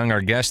Paul DeJong, our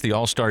guest, the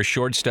all-star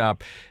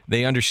shortstop,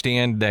 they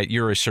understand that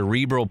you're a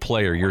cerebral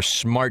player, you're a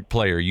smart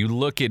player, you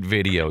look at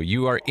video,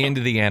 you are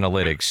into the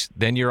analytics,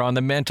 then you're on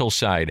the mental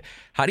side.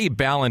 How do you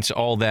balance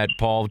all that,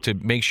 Paul, to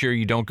make sure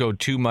you don't go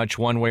too much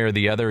one way or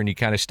the other and you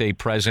kind of stay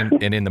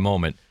present and in the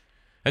moment?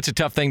 That's a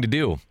tough thing to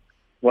do.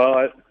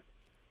 Well,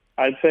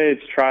 I'd say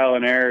it's trial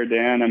and error,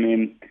 Dan. I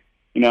mean,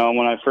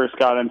 when I first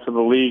got into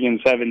the league in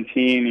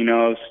 17,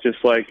 it's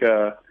just like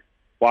a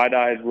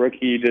wide-eyed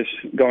rookie just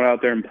going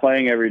out there and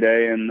playing every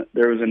day, and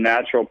there was a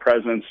natural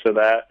presence to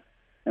that.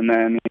 And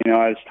then,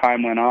 as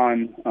time went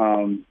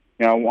on,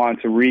 I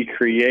wanted to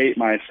recreate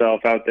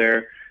myself out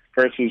there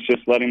versus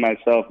just letting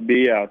myself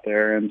be out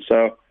there. And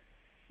so,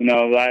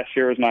 last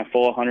year was my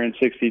full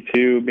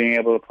 162, being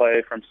able to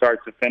play from start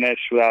to finish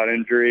without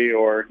injury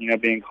or,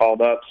 being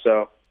called up.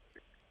 So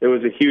it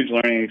was a huge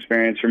learning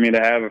experience for me to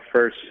have a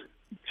first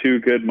 2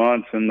 good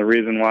months, and the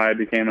reason why I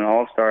became an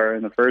all-star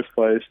in the first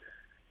place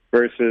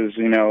versus,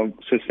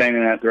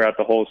 sustaining that throughout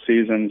the whole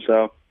season.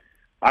 So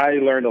I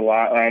learned a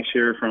lot last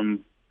year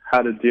from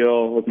how to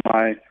deal with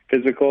my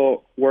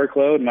physical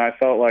workload, and I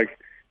felt like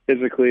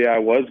physically I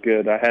was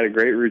good. I had a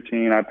great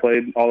routine. I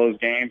played all those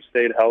games,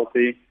 stayed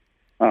healthy,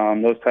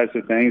 those types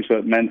of things,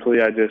 but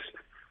mentally I just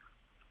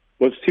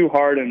was too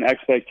hard and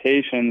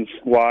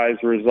expectations-wise,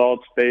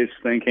 results-based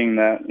thinking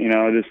that,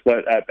 just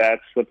let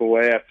at-bats slip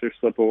away after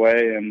slip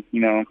away, and,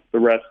 the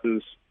rest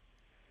is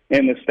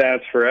in the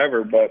stats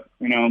forever. But,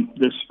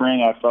 this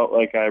spring I felt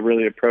like I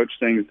really approached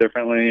things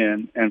differently,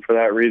 and for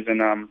that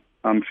reason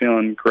I'm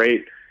feeling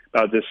great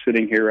about just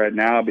sitting here right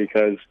now,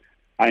 because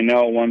I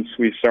know once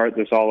we start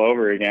this all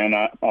over again,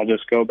 I'll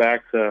just go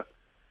back to,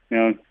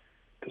 to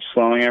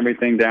slowing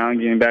everything down,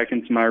 getting back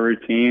into my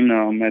routine.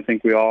 I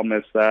think we all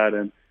miss that,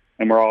 and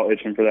we're all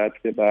itching for that to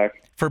get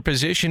back. For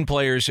position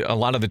players, a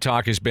lot of the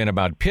talk has been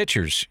about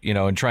pitchers,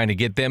 and trying to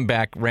get them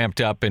back ramped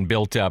up and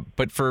built up.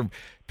 But for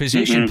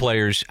position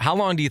players, how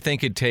long do you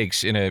think it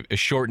takes in a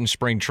shortened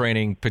spring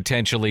training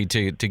potentially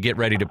to get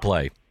ready to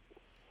play?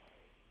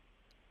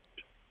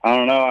 I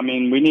don't know. I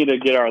mean, we need to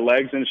get our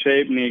legs in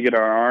shape. We need to get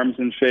our arms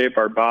in shape,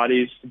 our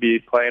bodies to be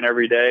playing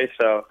every day.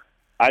 So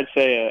I'd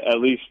say at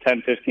least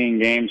 10, 15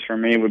 games for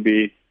me would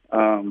be,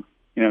 kind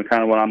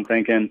of what I'm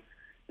thinking,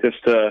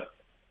 just to –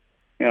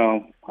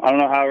 I don't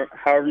know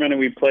however many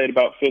we played,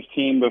 about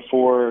 15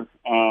 before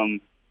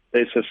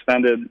they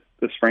suspended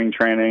the spring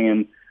training,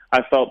 and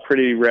I felt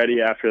pretty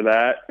ready after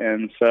that.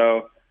 And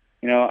so,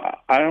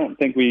 I don't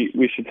think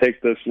we should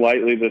take this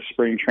lightly, this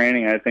spring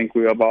training. I think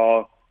we have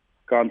all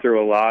gone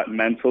through a lot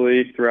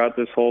mentally throughout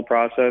this whole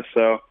process.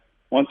 So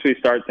once we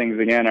start things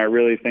again, I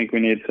really think we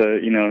need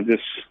to,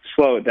 just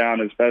slow it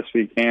down as best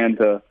we can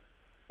to,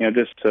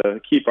 just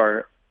to keep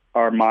our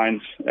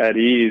minds at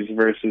ease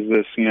versus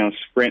this,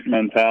 sprint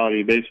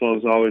mentality. Baseball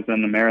has always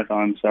been the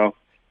marathon, so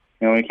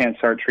we can't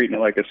start treating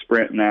it like a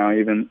sprint now,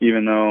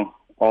 even though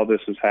all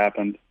this has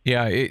happened.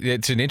 Yeah,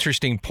 it's an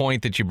interesting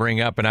point that you bring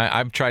up, and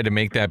I've tried to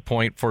make that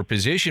point for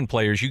position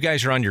players. You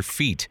guys are on your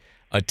feet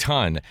a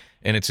ton,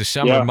 and it's a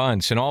summer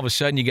months, and all of a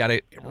sudden you got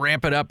to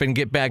ramp it up and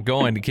get back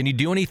going. Can you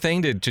do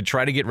anything to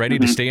try to get ready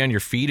to stay on your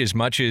feet as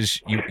much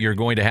as you're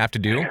going to have to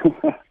do?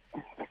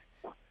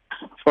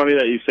 It's funny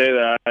that you say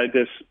that.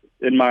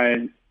 In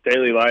my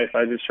daily life,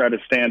 I just try to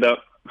stand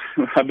up.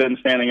 I've been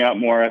standing up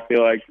more, I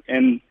feel like,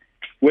 and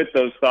with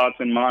those thoughts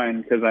in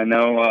mind, because I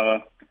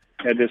know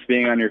just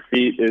being on your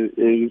feet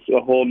is a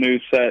whole new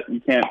set.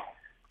 You can't,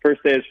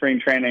 first day of spring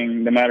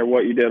training, no matter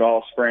what you did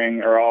all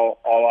spring or all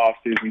off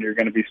season, you're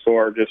going to be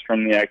sore just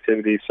from the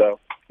activity. So,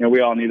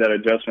 we all need that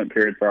adjustment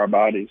period for our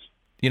bodies.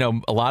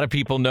 A lot of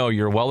people know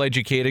you're a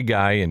well-educated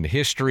guy in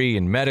history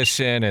and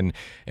medicine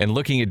and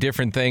looking at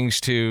different things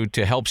to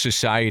help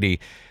society.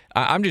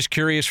 I'm just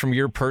curious from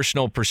your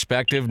personal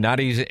perspective, not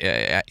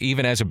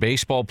even as a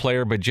baseball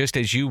player, but just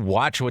as you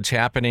watch what's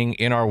happening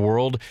in our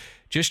world,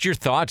 just your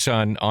thoughts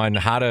on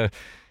how to,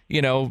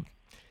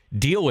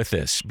 deal with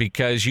this,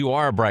 because you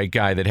are a bright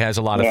guy that has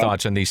a lot of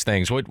thoughts on these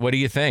things. What do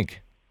you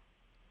think?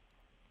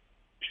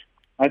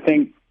 I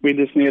think we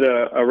just need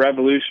a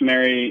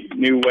revolutionary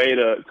new way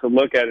to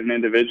look at an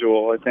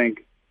individual. I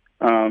think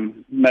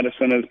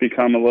medicine has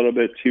become a little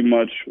bit too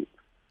much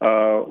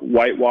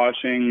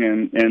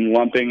whitewashing and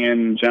lumping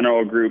in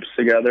general groups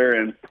together.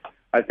 And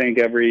I think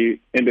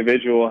every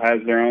individual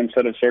has their own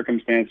set of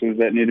circumstances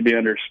that need to be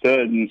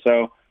understood. And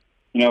so,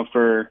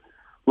 for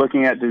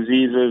looking at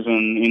diseases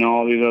and,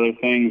 all these other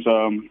things,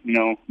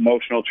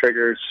 emotional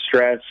triggers,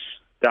 stress,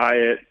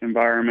 diet,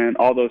 environment,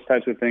 all those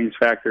types of things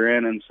factor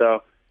in. And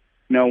so,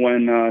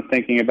 when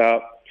thinking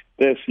about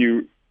this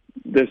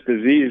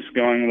disease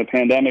going in the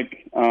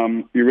pandemic,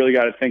 you really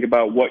got to think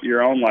about what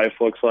your own life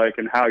looks like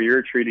and how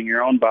you're treating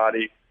your own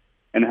body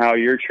and how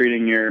you're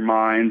treating your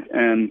mind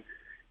and,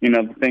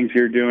 the things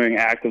you're doing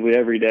actively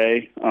every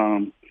day.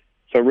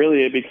 So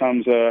really it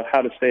becomes a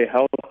how to stay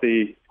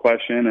healthy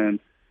question. And,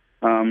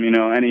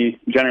 any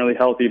generally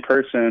healthy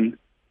person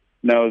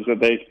knows that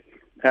they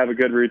have a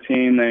good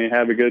routine, they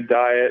have a good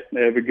diet,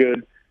 they have a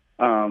good,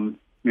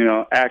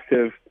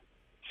 active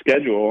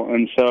schedule.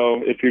 And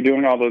so if you're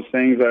doing all those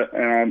things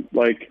that,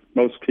 like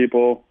most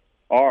people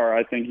are,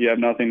 I think you have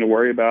nothing to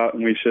worry about.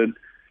 And we should,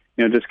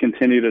 just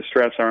continue to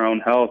stress our own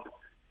health,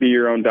 be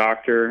your own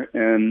doctor,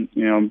 and,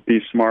 be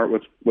smart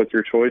with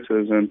your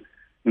choices.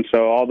 And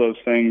so all those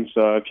things,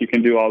 if you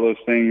can do all those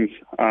things,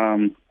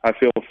 I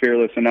feel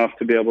fearless enough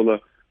to be able to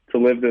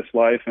live this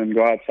life and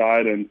go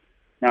outside and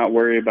not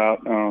worry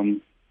about,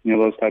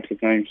 those types of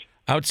things.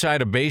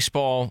 Outside of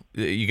baseball,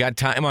 you got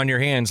time on your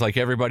hands like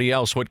everybody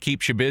else. What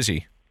keeps you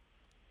busy?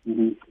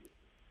 Mm-hmm.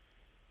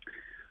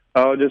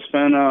 Oh, just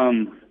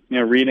been,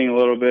 reading a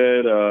little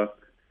bit,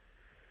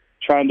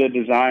 trying to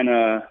design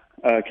a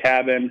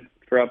cabin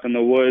for up in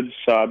the woods.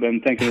 So I've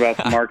been thinking about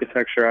some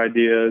architecture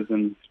ideas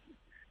and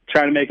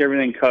trying to make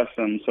everything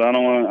custom. So I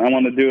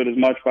want to do it as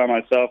much by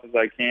myself as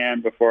I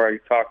can before I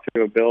talk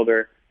to a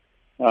builder.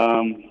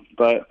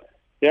 But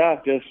yeah,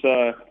 just,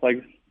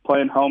 like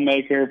playing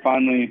homemaker,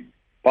 finally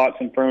bought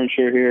some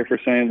furniture here for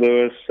St.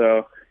 Louis.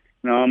 So,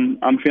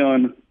 I'm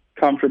feeling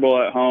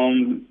comfortable at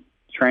home,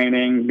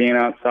 training, being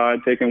outside,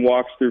 taking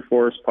walks through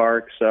Forest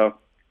Park. So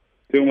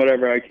doing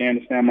whatever I can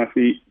to stay on my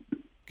feet.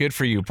 Good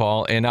for you,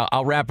 Paul. And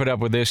I'll wrap it up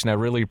with this, and I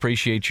really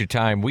appreciate your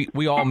time.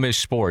 We all miss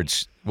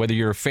sports, whether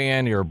you're a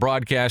fan, you're a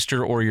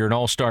broadcaster, or you're an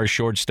all-star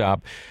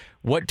shortstop.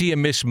 What do you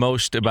miss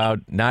most about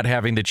not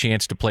having the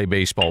chance to play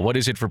baseball? What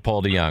is it for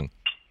Paul DeJong?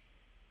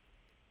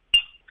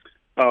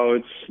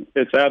 Oh,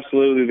 it's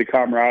absolutely the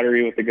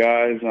camaraderie with the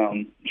guys,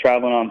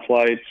 traveling on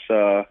flights,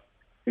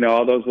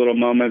 all those little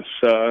moments,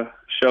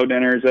 show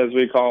dinners as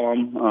we call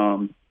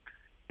them.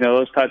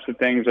 Those types of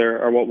things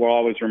are what we'll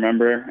always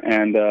remember.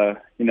 And,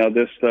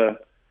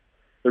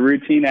 the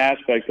routine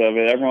aspect of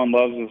it, everyone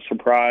loves the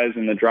surprise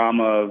and the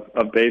drama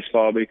of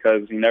baseball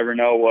because you never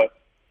know what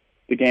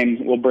the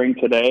game will bring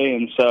today.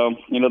 And so,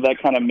 that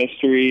kind of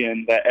mystery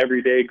and that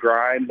everyday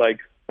grind, like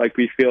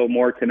we feel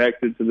more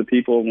connected to the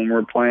people when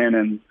we're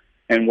playing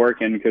and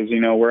working because,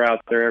 we're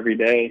out there every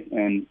day.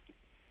 And,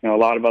 a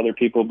lot of other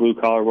people,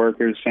 blue-collar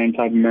workers, same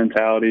type of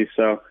mentality.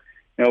 So,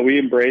 we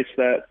embrace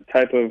that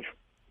type of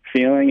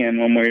feeling. And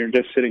when we're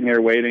just sitting here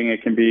waiting,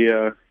 it can be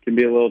a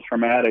little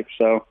traumatic.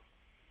 So,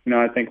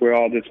 I think we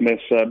all just miss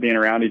being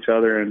around each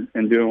other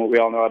and doing what we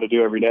all know how to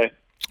do every day.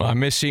 Well, I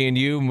miss seeing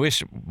you,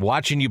 miss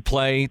watching you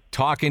play,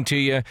 talking to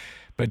you,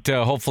 but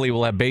hopefully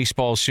we'll have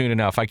baseball soon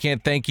enough. I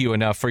can't thank you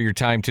enough for your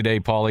time today,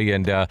 Paulie,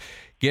 and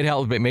get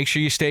healthy, but make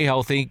sure you stay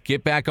healthy,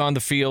 get back on the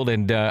field,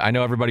 and I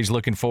know everybody's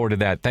looking forward to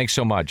that. Thanks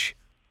so much.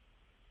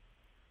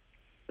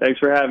 Thanks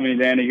for having me,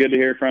 Danny. Good to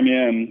hear from you,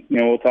 and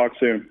we'll talk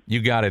soon.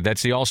 You got it.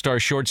 That's the all-star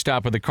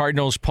shortstop of the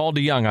Cardinals, Paul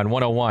DeJong on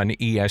 101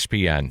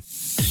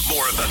 ESPN.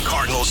 More of the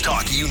Cardinals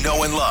talk you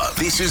know and love.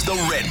 This is the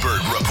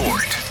Redbird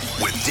Report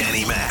with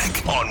Danny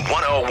Mac on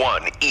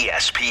 101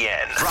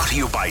 ESPN. Brought to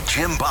you by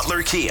Jim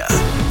Butler Kia.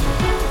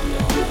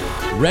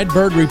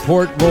 Redbird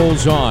Report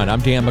rolls on.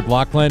 I'm Dan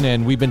McLaughlin,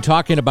 and we've been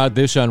talking about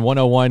this on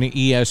 101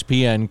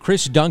 ESPN.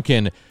 Chris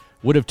Duncan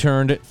would have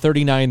turned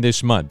 39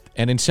 this month,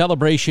 and in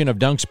celebration of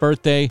Dunk's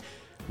birthday,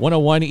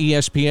 101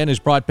 ESPN has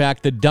brought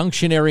back the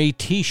Dunctionary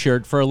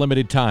T-shirt for a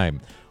limited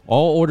time.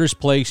 All orders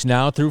placed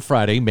now through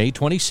Friday, May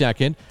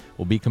 22nd,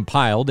 will be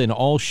compiled, and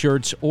all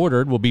shirts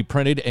ordered will be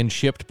printed and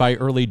shipped by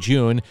early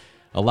June.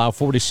 Allow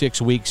 4 to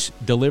 6 weeks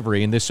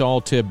delivery, and this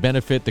all to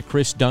benefit the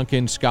Chris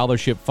Duncan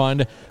Scholarship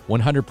Fund,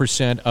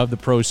 100% of the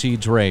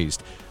proceeds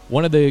raised.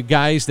 One of the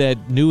guys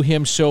that knew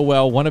him so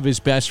well, one of his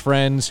best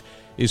friends,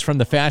 is from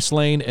the fast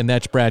lane, and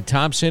that's Brad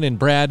Thompson. And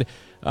Brad,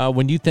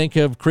 when you think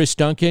of Chris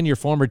Duncan, your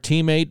former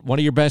teammate, one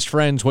of your best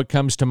friends, what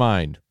comes to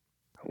mind?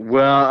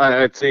 Well,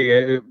 I'd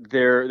say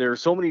there are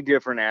so many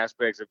different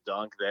aspects of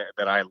Dunk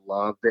that I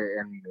loved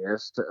and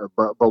missed.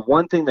 But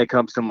one thing that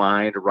comes to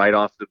mind right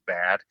off the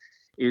bat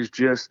is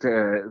just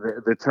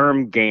the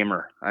term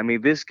gamer. I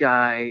mean, this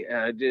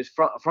guy, just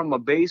from a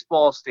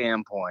baseball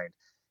standpoint,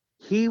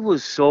 he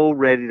was so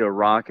ready to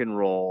rock and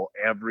roll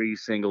every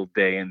single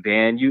day. And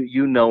Dan,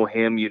 you know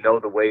him, you know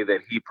the way that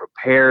he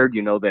prepared,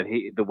 you know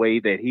the way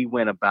that he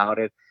went about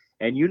it.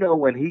 And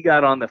when he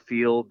got on the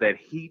field that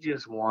he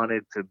just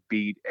wanted to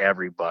beat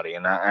everybody.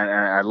 And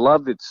I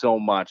loved it so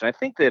much. I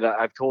think that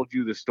I've told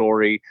you the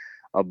story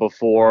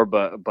before,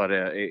 but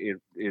it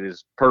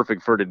is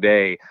perfect for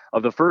today.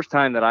 Of the first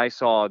time that I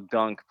saw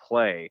Dunk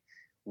play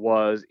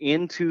was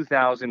in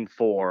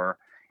 2004.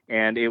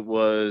 and it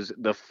was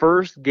the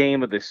first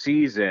game of the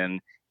season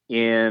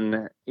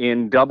in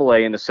Double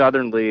A in the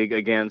Southern League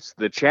against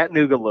the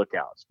Chattanooga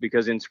Lookouts,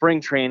 because in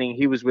spring training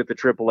he was with the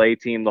Triple A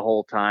team the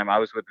whole time. I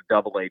was with the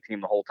Double A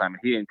team the whole time, and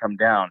he didn't come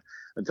down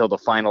until the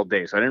final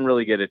day, so I didn't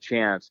really get a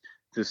chance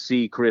to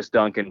see Chris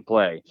Duncan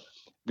play.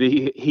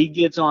 He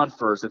gets on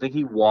first. I think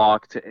he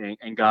walked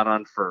and got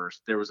on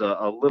first. There was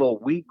a little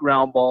weak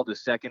ground ball to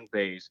second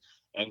base,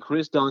 and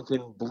Chris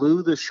Duncan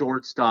blew the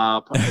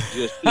shortstop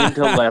just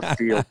into left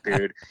field,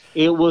 dude.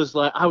 It was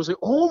like, I was like,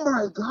 oh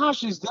my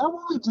gosh, is that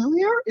what we do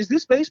here? Is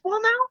this baseball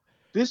now?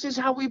 This is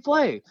how we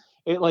play.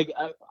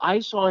 I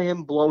saw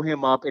him blow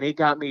him up, and it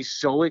got me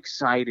so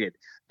excited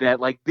that,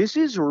 like, this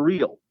is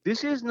real.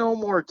 This is no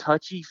more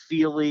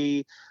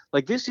touchy-feely.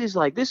 This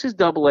is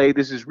Double A.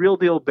 This is real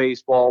deal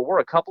baseball. We're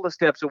a couple of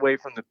steps away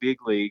from the big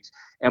leagues,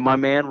 and my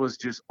man was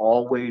just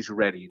always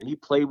ready. And he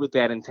played with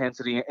that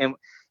intensity.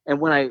 And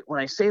when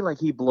I say, like,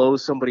 he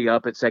blows somebody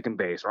up at second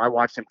base, or I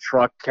watched him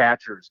truck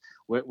catchers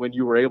when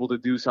you were able to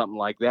do something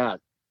like that,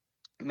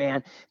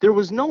 man, there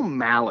was no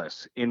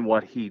malice in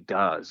what he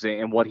does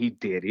and what he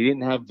did. He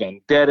didn't have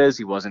vendettas.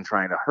 He wasn't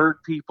trying to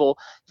hurt people.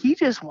 He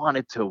just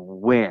wanted to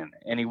win,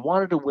 and he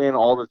wanted to win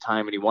all the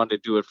time, and he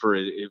wanted to do it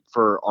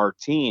for our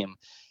team.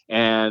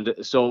 And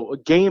so a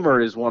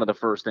gamer is one of the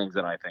first things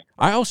that I think.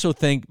 I also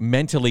think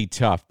mentally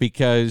tough,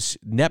 because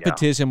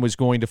nepotism was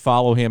going to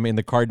follow him in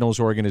the Cardinals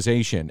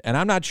organization. And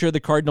I'm not sure the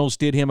Cardinals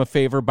did him a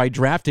favor by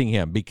drafting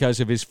him because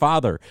of his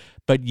father,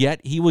 but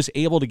yet he was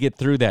able to get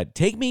through that.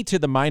 Take me to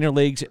the minor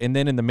leagues and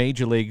then in the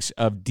major leagues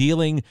of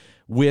dealing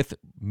with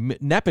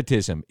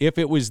nepotism, if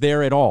it was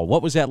there at all.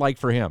 What was that like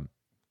for him?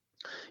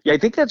 Yeah, I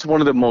think that's one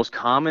of the most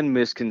common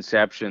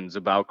misconceptions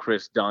about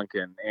Chris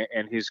Duncan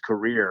and his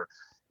career,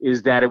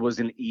 is that it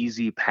was an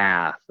easy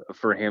path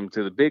for him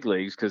to the big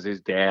leagues, because his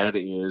dad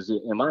is,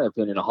 in my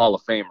opinion, a Hall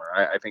of Famer.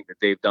 I think that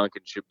Dave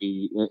Duncan should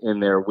be in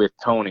there with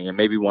Tony, and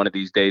maybe one of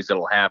these days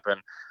that'll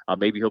happen.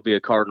 Maybe he'll be a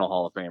Cardinal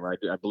Hall of Famer.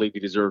 I believe he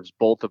deserves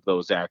both of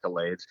those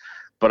accolades.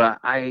 But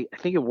I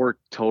think it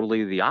worked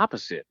totally the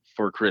opposite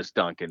for Chris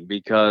Duncan,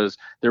 because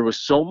there was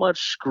so much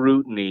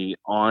scrutiny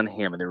on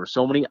him, and there were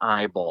so many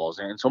eyeballs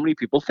and so many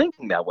people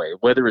thinking that way,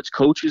 whether it's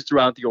coaches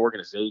throughout the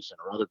organization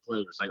or other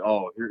players, like,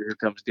 oh, here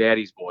comes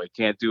daddy's boy,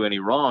 can't do any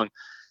wrong.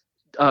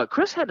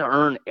 Chris had to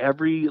earn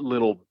every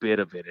little bit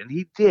of it, and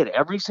he did.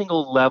 Every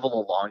single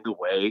level along the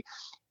way,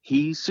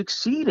 he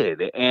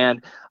succeeded.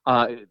 And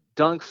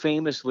Dunk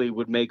famously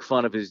would make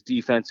fun of his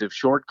defensive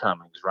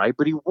shortcomings, right?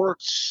 But he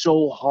worked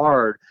so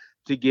hard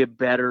to get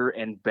better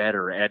and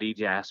better at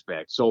each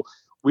aspect. So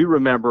we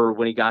remember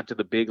when he got to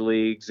the big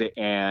leagues,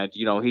 and,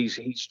 you know, he's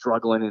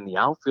struggling in the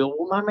outfield.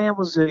 Well, my man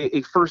was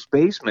a first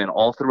baseman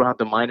all throughout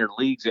the minor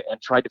leagues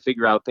and tried to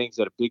figure out things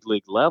at a big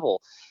league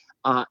level.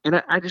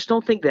 And I just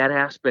don't think that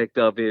aspect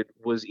of it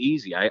was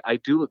easy. I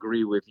do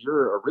agree with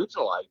your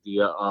original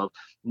idea of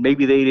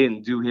maybe they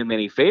didn't do him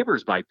any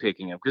favors by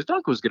picking him, because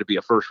Dunk was going to be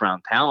a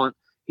first-round talent.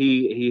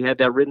 He had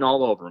that written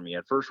all over him. He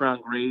had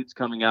first-round grades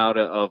coming out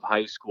of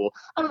high school.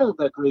 I don't know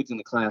about grades in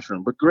the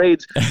classroom, but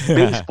grades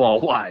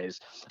baseball-wise,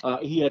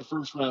 he had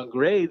first-round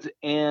grades,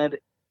 and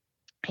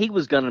he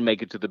was going to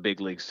make it to the big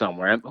leagues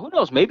somewhere. And who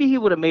knows, maybe he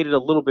would have made it a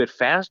little bit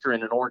faster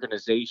in an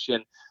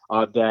organization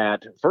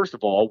that, first of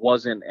all,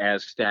 wasn't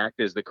as stacked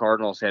as the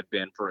Cardinals had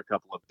been for a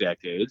couple of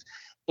decades,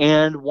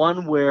 and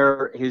one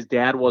where his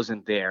dad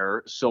wasn't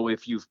there. So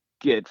if you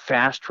get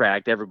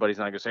fast-tracked, everybody's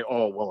not going to say,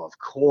 oh, well, of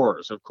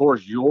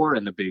course you're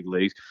in the big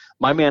leagues.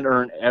 My man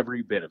earned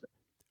every bit of it.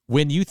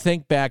 When you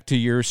think back to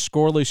your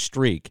scoreless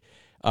streak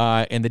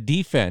and the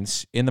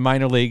defense in the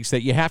minor leagues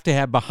that you have to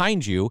have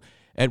behind you,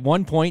 at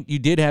one point you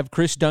did have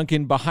Chris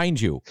Duncan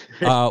behind you.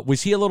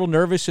 Was he a little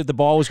nervous that the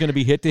ball was going to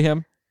be hit to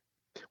him?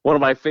 One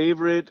of my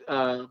favorite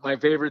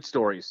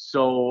stories.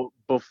 So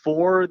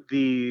before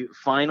the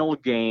final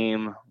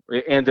game,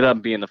 it ended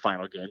up being the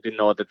final game, didn't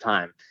know at the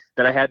time,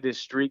 that I had this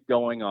streak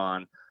going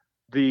on.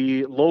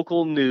 The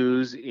local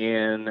news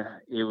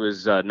it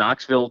was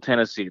Knoxville,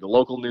 Tennessee. The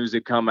local news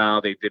had come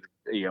out. They did,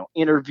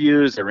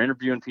 interviews. They were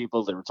interviewing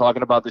people. They were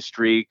talking about the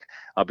streak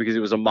because it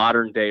was a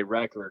modern day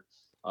record.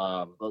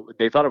 But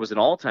they thought it was an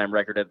all-time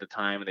record at the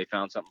time, and they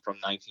found something from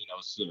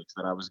 1906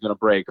 that I was going to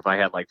break if I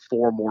had like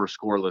 4 more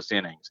scoreless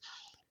innings.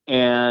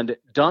 And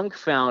Dunk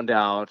found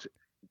out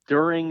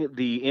during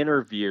the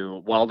interview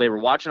while they were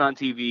watching on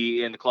TV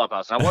in the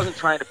clubhouse. And I wasn't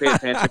trying to pay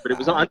attention, but it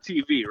was on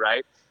TV,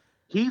 right?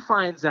 He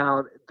finds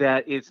out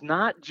that it's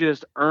not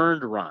just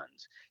earned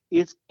runs.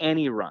 It's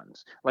any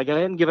runs. Like, I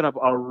hadn't given up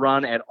a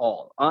run at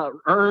all.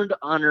 Earned,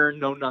 unearned,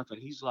 no nothing.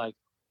 He's like,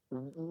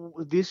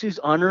 this is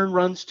unearned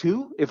runs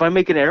too? If I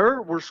make an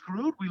error, we're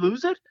screwed? We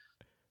lose it?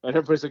 And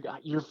everybody's like,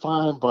 you're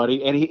fine,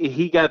 buddy. And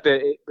he got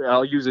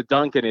I'll use a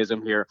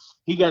Duncanism here,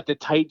 he got the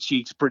tight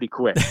cheeks pretty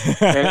quick.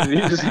 And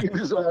he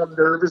was all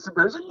nervous and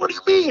like, what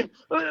do you mean?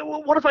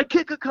 What if I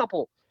kick a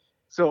couple?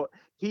 So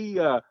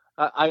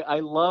I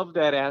love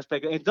that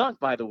aspect. And Dunk,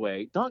 by the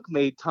way, Dunk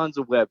made tons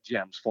of web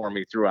gems for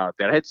me throughout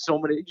that. I had so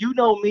many. You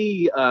know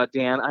me,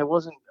 Dan, I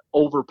wasn't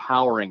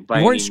overpowering by You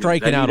any weren't means.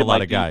 striking out a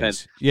lot of guys.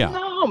 Defense. Yeah.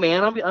 No, No,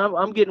 man,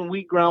 I'm getting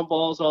weak ground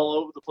balls all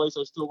over the place.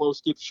 I still owe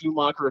Skip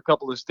Schumacher a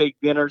couple of steak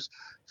dinners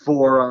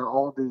for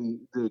all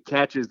the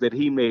catches that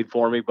he made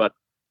for me. But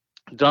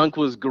Dunk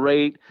was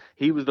great.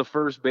 He was the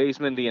first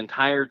baseman the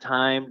entire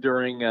time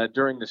during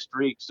the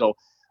streak, so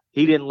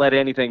he didn't let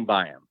anything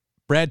by him.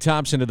 Brad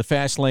Thompson of the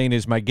Fast Lane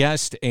is my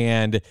guest,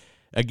 and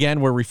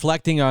again, we're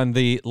reflecting on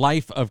the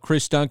life of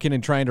Chris Duncan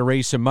and trying to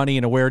raise some money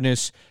and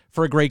awareness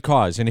for a great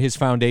cause and his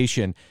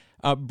foundation.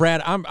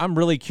 Brad, I'm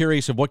really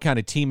curious of what kind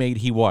of teammate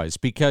he was,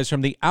 because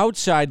from the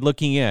outside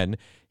looking in,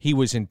 he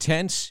was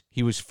intense,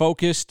 he was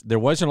focused, there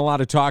wasn't a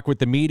lot of talk with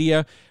the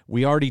media.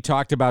 We already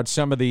talked about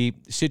some of the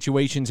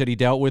situations that he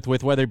dealt with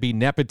whether it be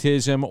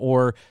nepotism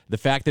or the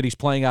fact that he's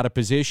playing out of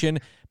position,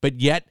 but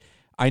yet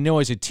I know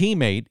as a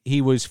teammate,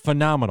 he was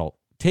phenomenal.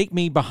 Take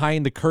me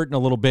behind the curtain a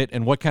little bit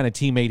and what kind of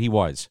teammate he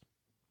was.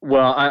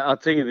 Well, I'll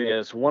tell you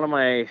this. One of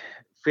my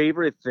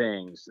favorite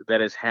things that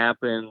has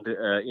happened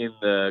in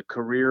the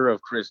career of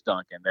Chris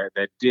Duncan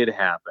that did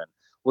happen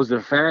was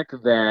the fact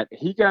that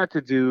he got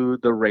to do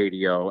the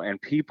radio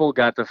and people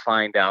got to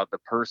find out the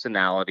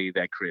personality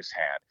that Chris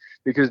had.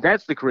 Because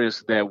that's the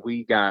Chris that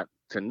we got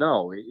to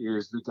know,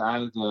 is the guy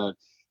that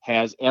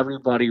has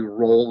everybody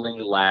rolling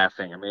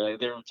laughing. I mean,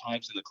 there are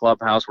times in the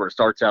clubhouse where it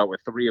starts out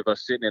with three of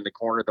us sitting in the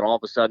corner, then all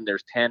of a sudden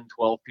there's 10,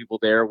 12 people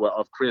there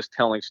of Chris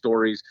telling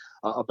stories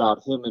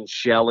about him and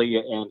Shelley,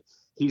 and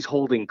he's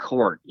holding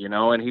court,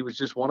 and he was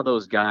just one of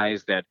those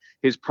guys that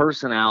his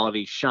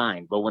personality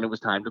shined. But when it was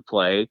time to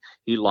play,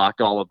 he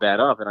locked all of that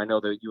up. And I know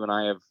that you and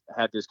I have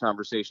had this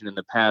conversation in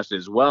the past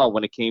as well.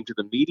 When it came to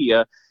the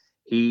media,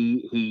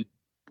 he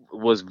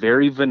was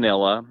very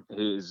vanilla.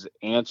 His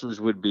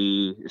answers would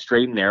be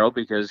straight and narrow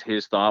because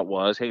his thought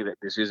was, hey,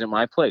 this isn't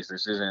my place.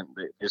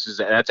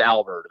 That's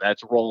Albert,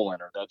 that's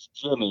Roland, or that's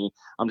Jimmy.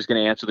 I'm just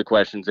going to answer the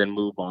questions and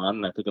move on.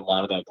 And I think a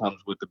lot of that comes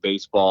with the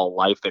baseball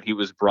life that he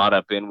was brought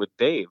up in with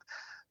Dave.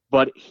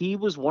 But he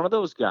was one of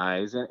those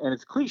guys, and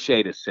it's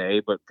cliche to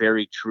say, but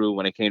very true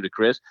when it came to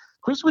Chris.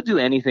 Chris would do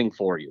anything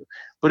for you,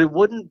 but it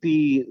wouldn't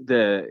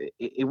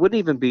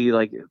even be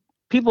like,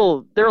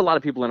 there are a lot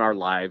of people in our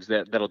lives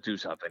that'll do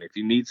something. If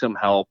you need some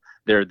help,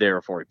 they're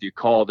there for it. If you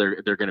call,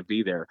 they're going to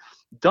be there.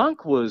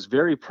 Dunk was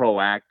very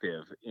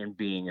proactive in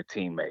being a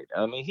teammate.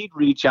 I mean, he'd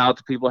reach out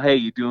to people. Hey,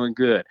 you doing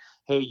good?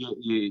 Hey,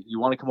 you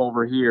want to come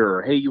over here?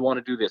 Or hey, you want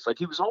to do this? Like,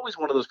 he was always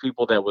one of those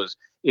people that was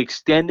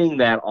extending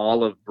that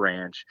olive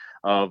branch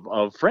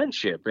of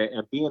friendship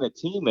and being a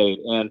teammate.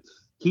 And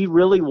he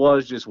really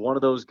was just one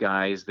of those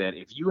guys that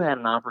if you had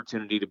an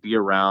opportunity to be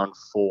around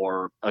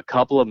for a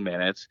couple of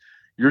minutes,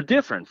 you're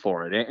different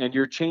for it, and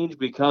you're changed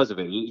because of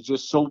it. It's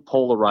just so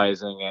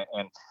polarizing,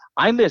 and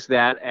I miss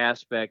that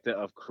aspect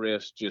of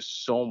Chris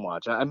just so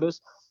much. I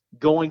miss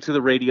going to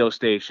the radio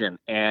station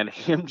and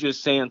him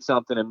just saying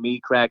something and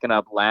me cracking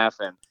up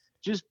laughing.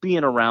 Just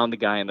being around the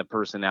guy and the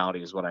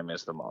personality is what I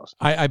miss the most.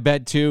 I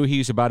bet, too,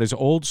 he's about as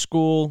old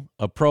school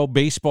a pro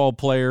baseball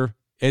player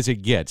as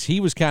it gets. He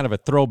was kind of a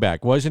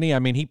throwback, wasn't he? I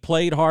mean, he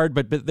played hard,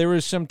 but there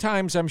was some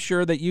times I'm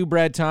sure that you,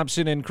 Brad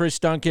Thompson, and Chris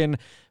Duncan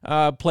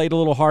played a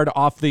little hard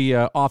off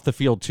the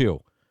field too.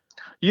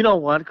 You know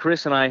what?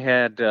 Chris and I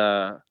had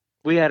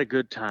we had a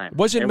good time.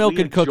 Was it milk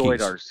and cookies? We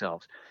enjoyed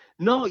ourselves.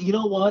 No, you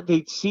know what?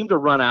 They seem to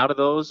run out of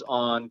those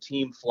on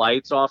team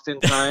flights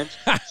oftentimes.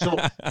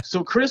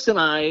 So Chris and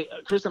I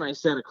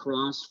sat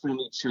across from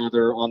each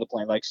other on the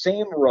plane, like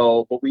same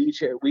row, but we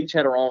each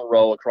had our own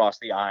row across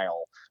the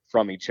aisle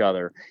from each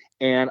other.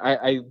 And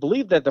I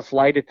believe that the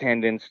flight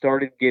attendants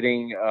started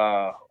getting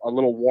a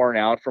little worn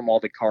out from all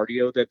the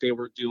cardio that they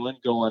were doing,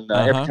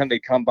 every time they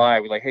come by,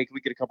 we're like, hey, can we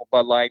get a couple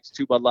Bud Lights,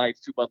 two Bud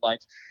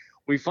Lights?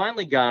 We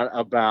finally got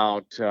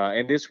about,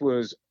 and this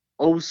was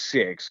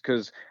 06,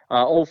 because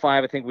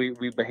 05, I think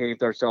we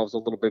behaved ourselves a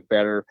little bit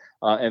better.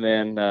 And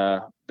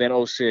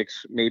then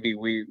 06, maybe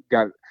we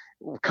got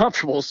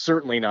comfortable,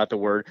 certainly not the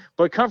word,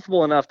 but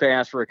comfortable enough to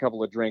ask for a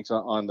couple of drinks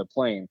on the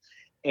plane.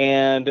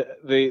 And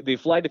the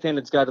flight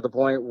attendants got to the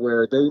point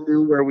where they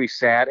knew where we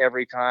sat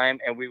every time,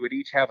 and we would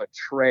each have a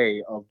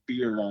tray of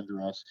beer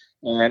under us,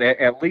 and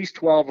at least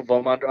 12 of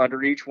them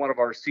under each one of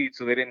our seats,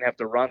 so they didn't have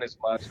to run as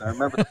much. And I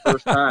remember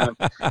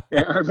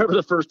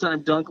the first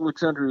time Dunk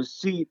looks under his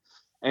seat,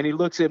 and he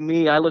looks at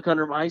me, I look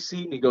under my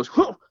seat, and he goes,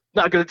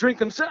 not going to drink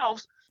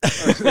themselves. I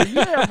said,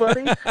 yeah,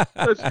 buddy,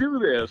 let's do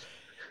this.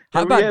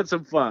 We had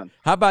some fun.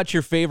 How about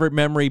your favorite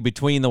memory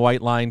between the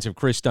white lines of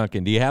Chris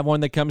Duncan? Do you have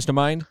one that comes to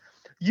mind?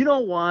 You know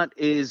what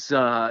is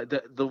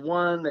the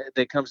one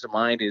that comes to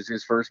mind is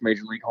his first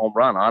major league home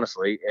run,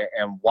 honestly,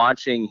 and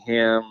watching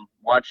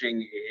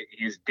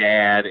his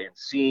dad and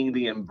seeing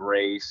the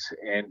embrace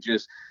and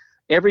just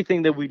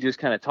everything that we just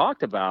kind of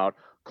talked about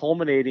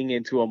culminating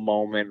into a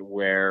moment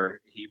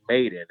where he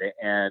made it.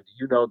 And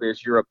you know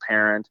this, you're a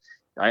parent.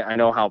 I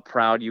know how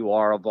proud you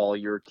are of all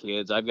your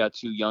kids. I've got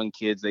 2 young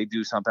kids. They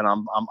do something.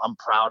 I'm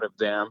proud of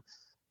them.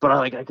 But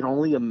I can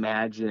only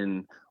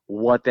imagine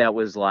what that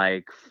was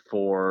like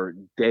for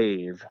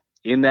Dave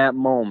in that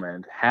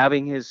moment,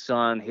 having his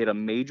son hit a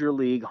major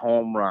league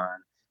home run.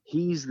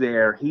 He's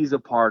there. He's a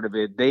part of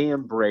it. They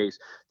embrace.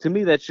 To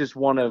me, that's just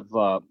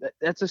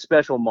that's a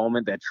special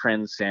moment that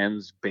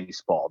transcends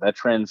baseball. That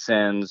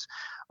transcends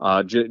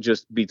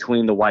just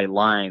between the white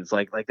lines.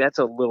 Like that's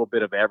a little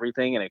bit of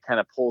everything, and it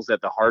kind of pulls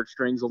at the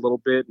heartstrings a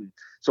little bit. And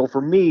so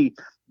for me,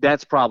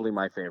 that's probably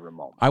my favorite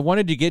moment. I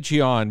wanted to get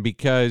you on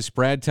because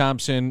Brad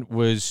Thompson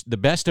was the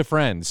best of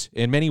friends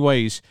in many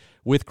ways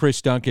with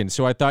Chris Duncan.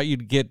 So I thought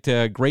you'd get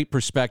great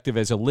perspective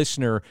as a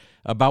listener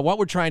about what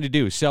we're trying to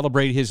do,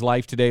 celebrate his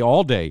life today,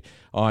 all day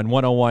on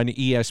 101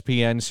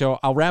 ESPN. So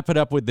I'll wrap it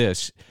up with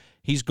this.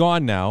 He's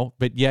gone now,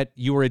 but yet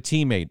you were a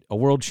teammate, a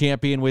world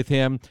champion with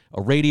him,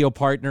 a radio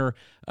partner,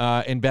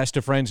 and best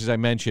of friends, as I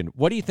mentioned.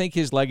 What do you think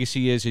his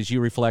legacy is as you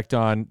reflect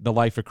on the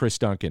life of Chris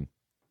Duncan?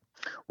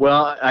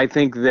 Well, I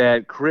think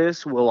that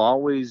Chris will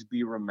always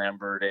be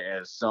remembered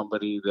as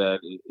somebody that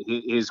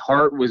his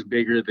heart was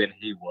bigger than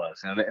he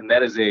was, and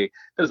that is a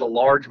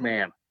large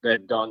man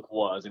that Dunk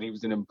was, and he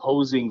was an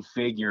imposing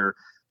figure.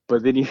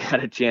 But then you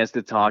had a chance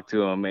to talk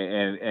to him,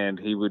 and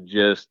he would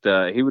just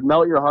he would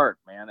melt your heart,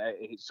 man.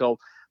 So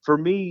for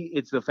me,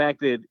 it's the fact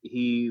that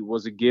he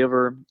was a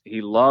giver.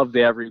 He loved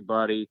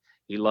everybody.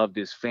 He loved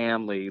his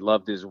family. He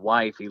loved his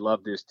wife. He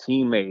loved his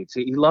teammates.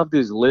 He loved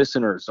his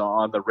listeners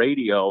on the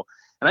radio.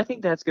 And I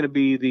think that's going to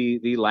be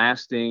the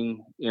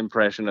lasting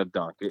impression of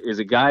Dunk, is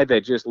a guy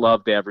that just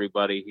loved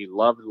everybody. He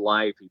loved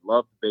life. He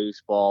loved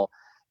baseball.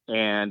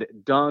 And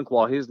Dunk,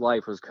 while his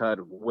life was cut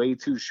way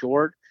too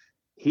short,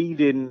 he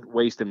didn't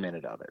waste a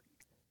minute of it.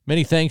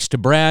 Many thanks to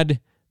Brad,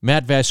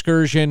 Matt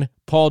Vasgersian,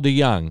 Paul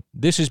DeJong.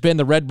 This has been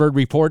the Redbird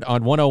Report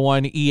on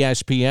 101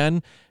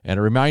 ESPN. And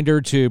a reminder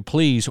to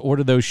please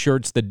order those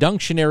shirts, the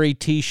Dunctionary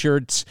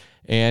T-shirts,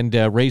 and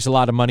raise a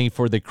lot of money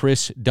for the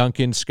Chris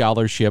Duncan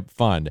Scholarship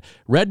Fund.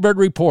 Redbird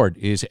Report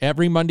is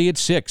every Monday at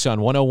 6 on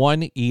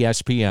 101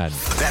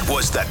 ESPN. That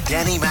was the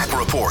Danny Mac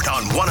Report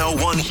on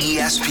 101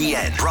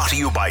 ESPN. Brought to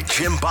you by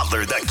Jim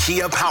Butler, the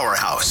Kia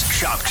Powerhouse.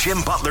 Shop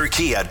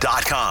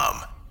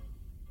JimButlerKia.com.